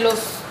mayoría de los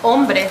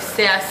hombres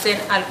se hacen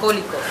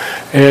alcohólicos.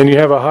 And you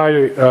have a high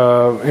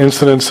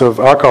incidence of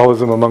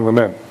alcoholism among the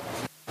men.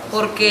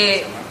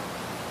 Porque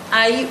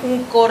hay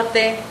un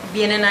corte,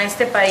 vienen a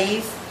este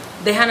país,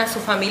 dejan a su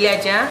familia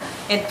allá,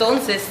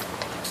 entonces,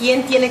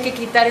 ¿quién tiene que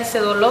quitar ese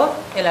dolor?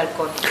 El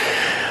alcohol.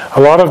 A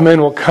lot of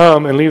men will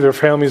come and leave their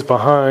families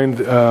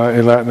behind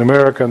in Latin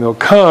America, and they'll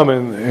come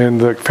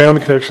and the family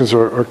connections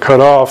are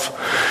cut off.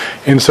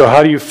 And so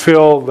how do you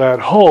fill that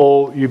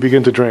hole? You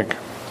begin to drink.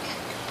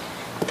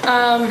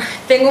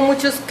 Tengo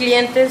muchos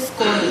clientes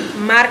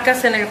con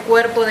marcas en el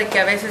cuerpo de que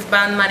a veces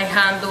van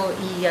manejando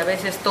y a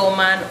veces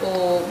toman,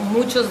 o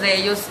muchos de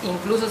ellos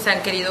incluso se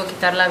han querido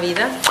quitar la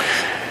vida.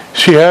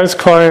 She has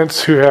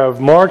clients who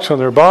have marks on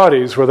their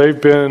bodies where they've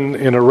been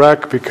in a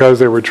wreck because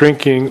they were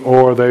drinking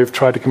or they've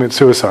tried to commit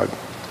suicide.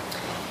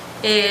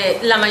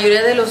 La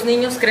mayoría de los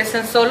niños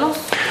crecen solos.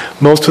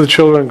 Most of the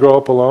children grow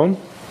up alone.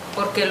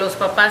 Porque los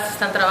papás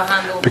están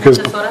trabajando Because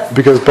muchas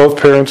horas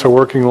both parents are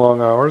working long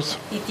hours.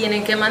 y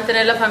tienen que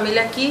mantener la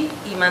familia aquí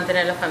y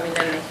mantener la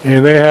familia en México.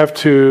 And they have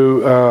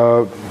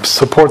to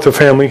support the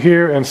family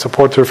here and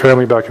support their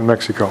family back in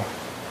Mexico.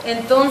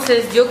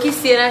 Entonces, yo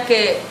quisiera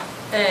que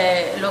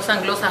los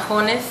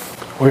anglosajones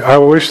I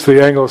wish the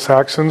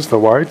Anglo-Saxons, the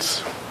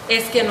whites,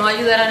 es que no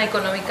ayudaran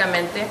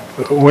económicamente,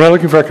 we're not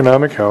looking for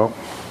economic help,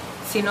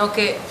 sino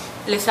que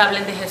les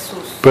hablen de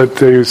Jesús. but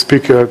they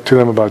speak to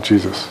them about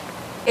Jesus.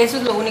 Eso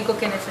es lo único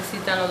que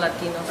necesitan los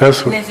latinos.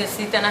 Eso.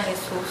 Necesitan a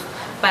Jesús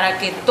para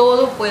que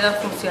todo pueda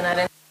funcionar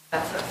en sus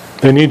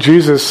casas. They need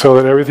Jesus so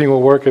that everything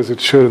will work as it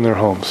should in their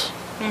homes.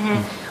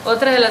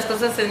 Otra de las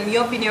cosas, en mi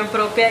opinión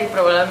propia, y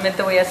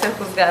probablemente voy a ser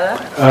juzgada,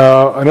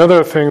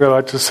 Another thing that I'd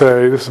like to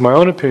say, this is my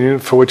own opinion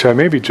for which I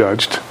may be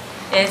judged,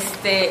 es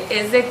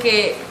de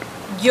que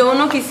yo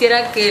no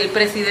quisiera que el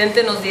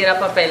presidente nos diera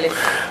papeles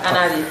a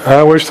nadie.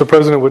 I wish the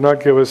president would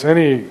not give us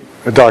any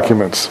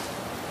documents.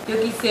 Yo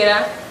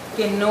quisiera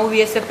que no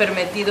hubiese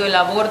permitido el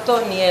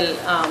aborto ni el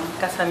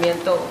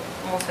casamiento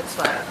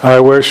homosexual. I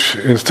wish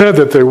instead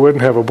that they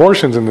wouldn't have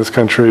abortions in this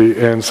country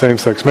and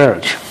same-sex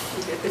marriage.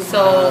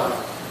 So,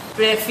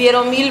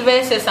 prefiero 1000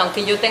 veces,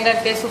 aunque yo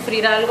tenga que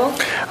sufrir algo,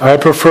 I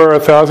prefer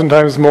 1,000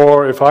 times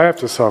more, if I have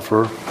to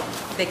suffer,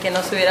 de que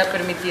no se hubiera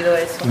permitido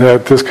eso.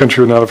 that this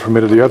country would not have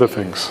permitted the other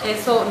things,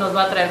 Eso nos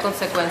va a traer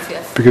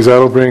consecuencias. because that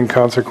will bring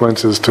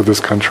consequences to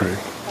this country.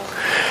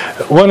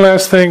 One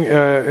last thing,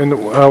 and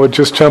I would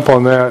just jump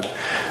on that.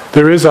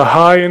 There is a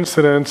high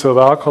incidence of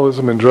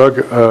alcoholism and drug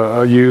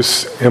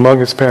use among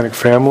Hispanic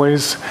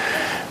families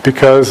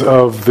because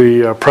of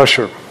the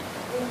pressure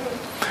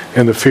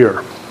and the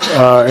fear.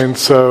 And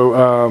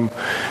so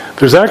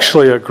there's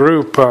actually a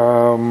group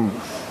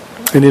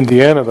in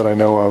Indiana that I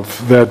know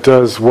of that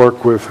does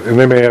work with, and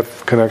they may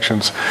have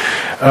connections,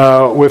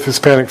 with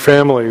Hispanic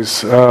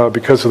families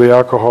because of the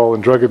alcohol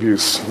and drug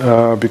abuse,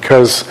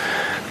 because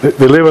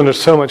they live under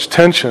so much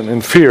tension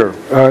and fear.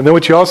 And then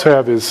what you also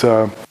have is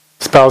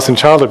spouse and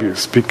child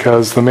abuse,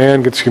 because the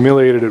man gets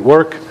humiliated at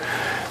work,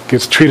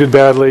 gets treated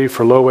badly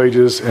for low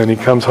wages, and he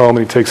comes home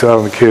and he takes it out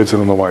on the kids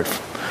and on the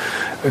wife.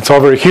 It's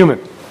all very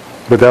human,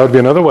 but that would be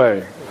another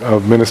way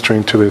of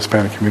ministering to the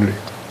Hispanic community.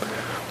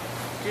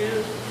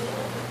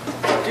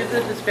 Do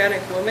the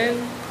Hispanic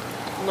women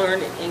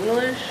learn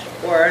English,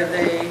 or are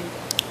they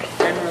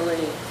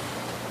generally,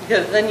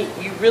 because then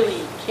you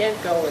really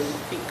can't go and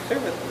seek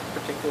services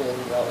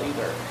particularly well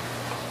either.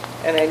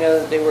 And I know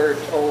that they were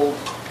told,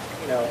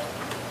 you know,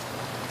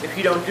 if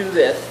you don't do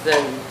this,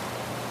 then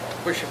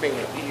we're shipping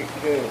it. You're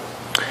doing it.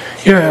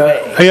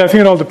 Yeah, I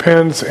think it all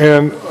depends.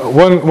 And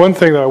one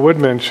thing that I would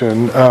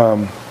mention,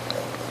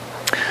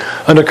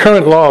 under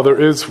current law, there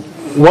is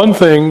one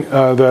thing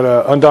that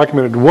an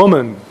undocumented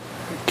woman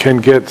can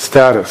get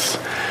status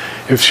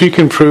if she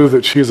can prove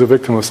that she is a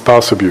victim of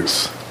spouse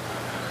abuse.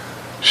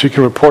 She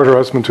can report her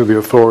husband to the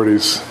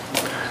authorities,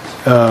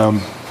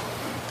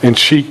 and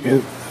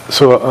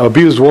so an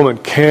abused woman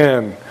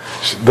can.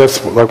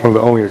 That's like one of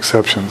the only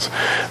exceptions.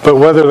 But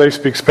whether they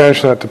speak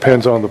Spanish or not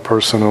depends on the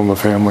person and the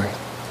family.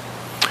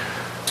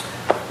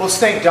 Well, let's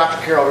thank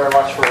Dr. Carroll very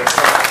much for his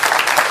time.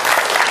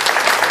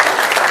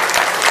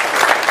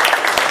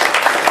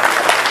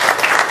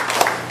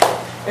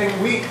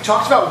 And we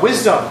talked about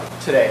wisdom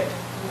today.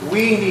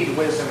 We need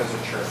wisdom as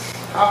a church.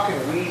 How can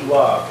we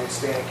love the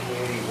Hispanic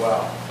community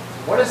well?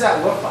 What does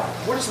that look like?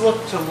 What does it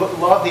look to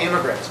love the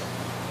immigrants?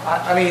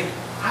 I mean,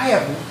 I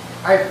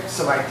have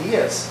some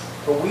ideas,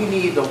 but we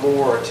need the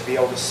Lord to be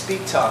able to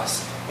speak to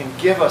us and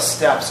give us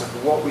steps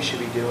of what we should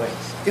be doing.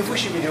 If we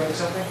should be doing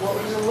something, what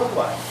does it look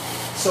like?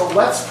 So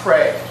let's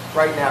pray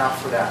right now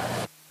for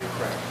that. We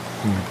pray.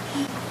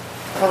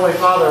 Heavenly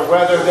Father,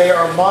 whether they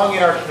are Hmong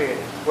in our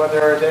community,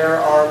 whether there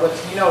are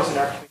Latinos in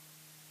our community,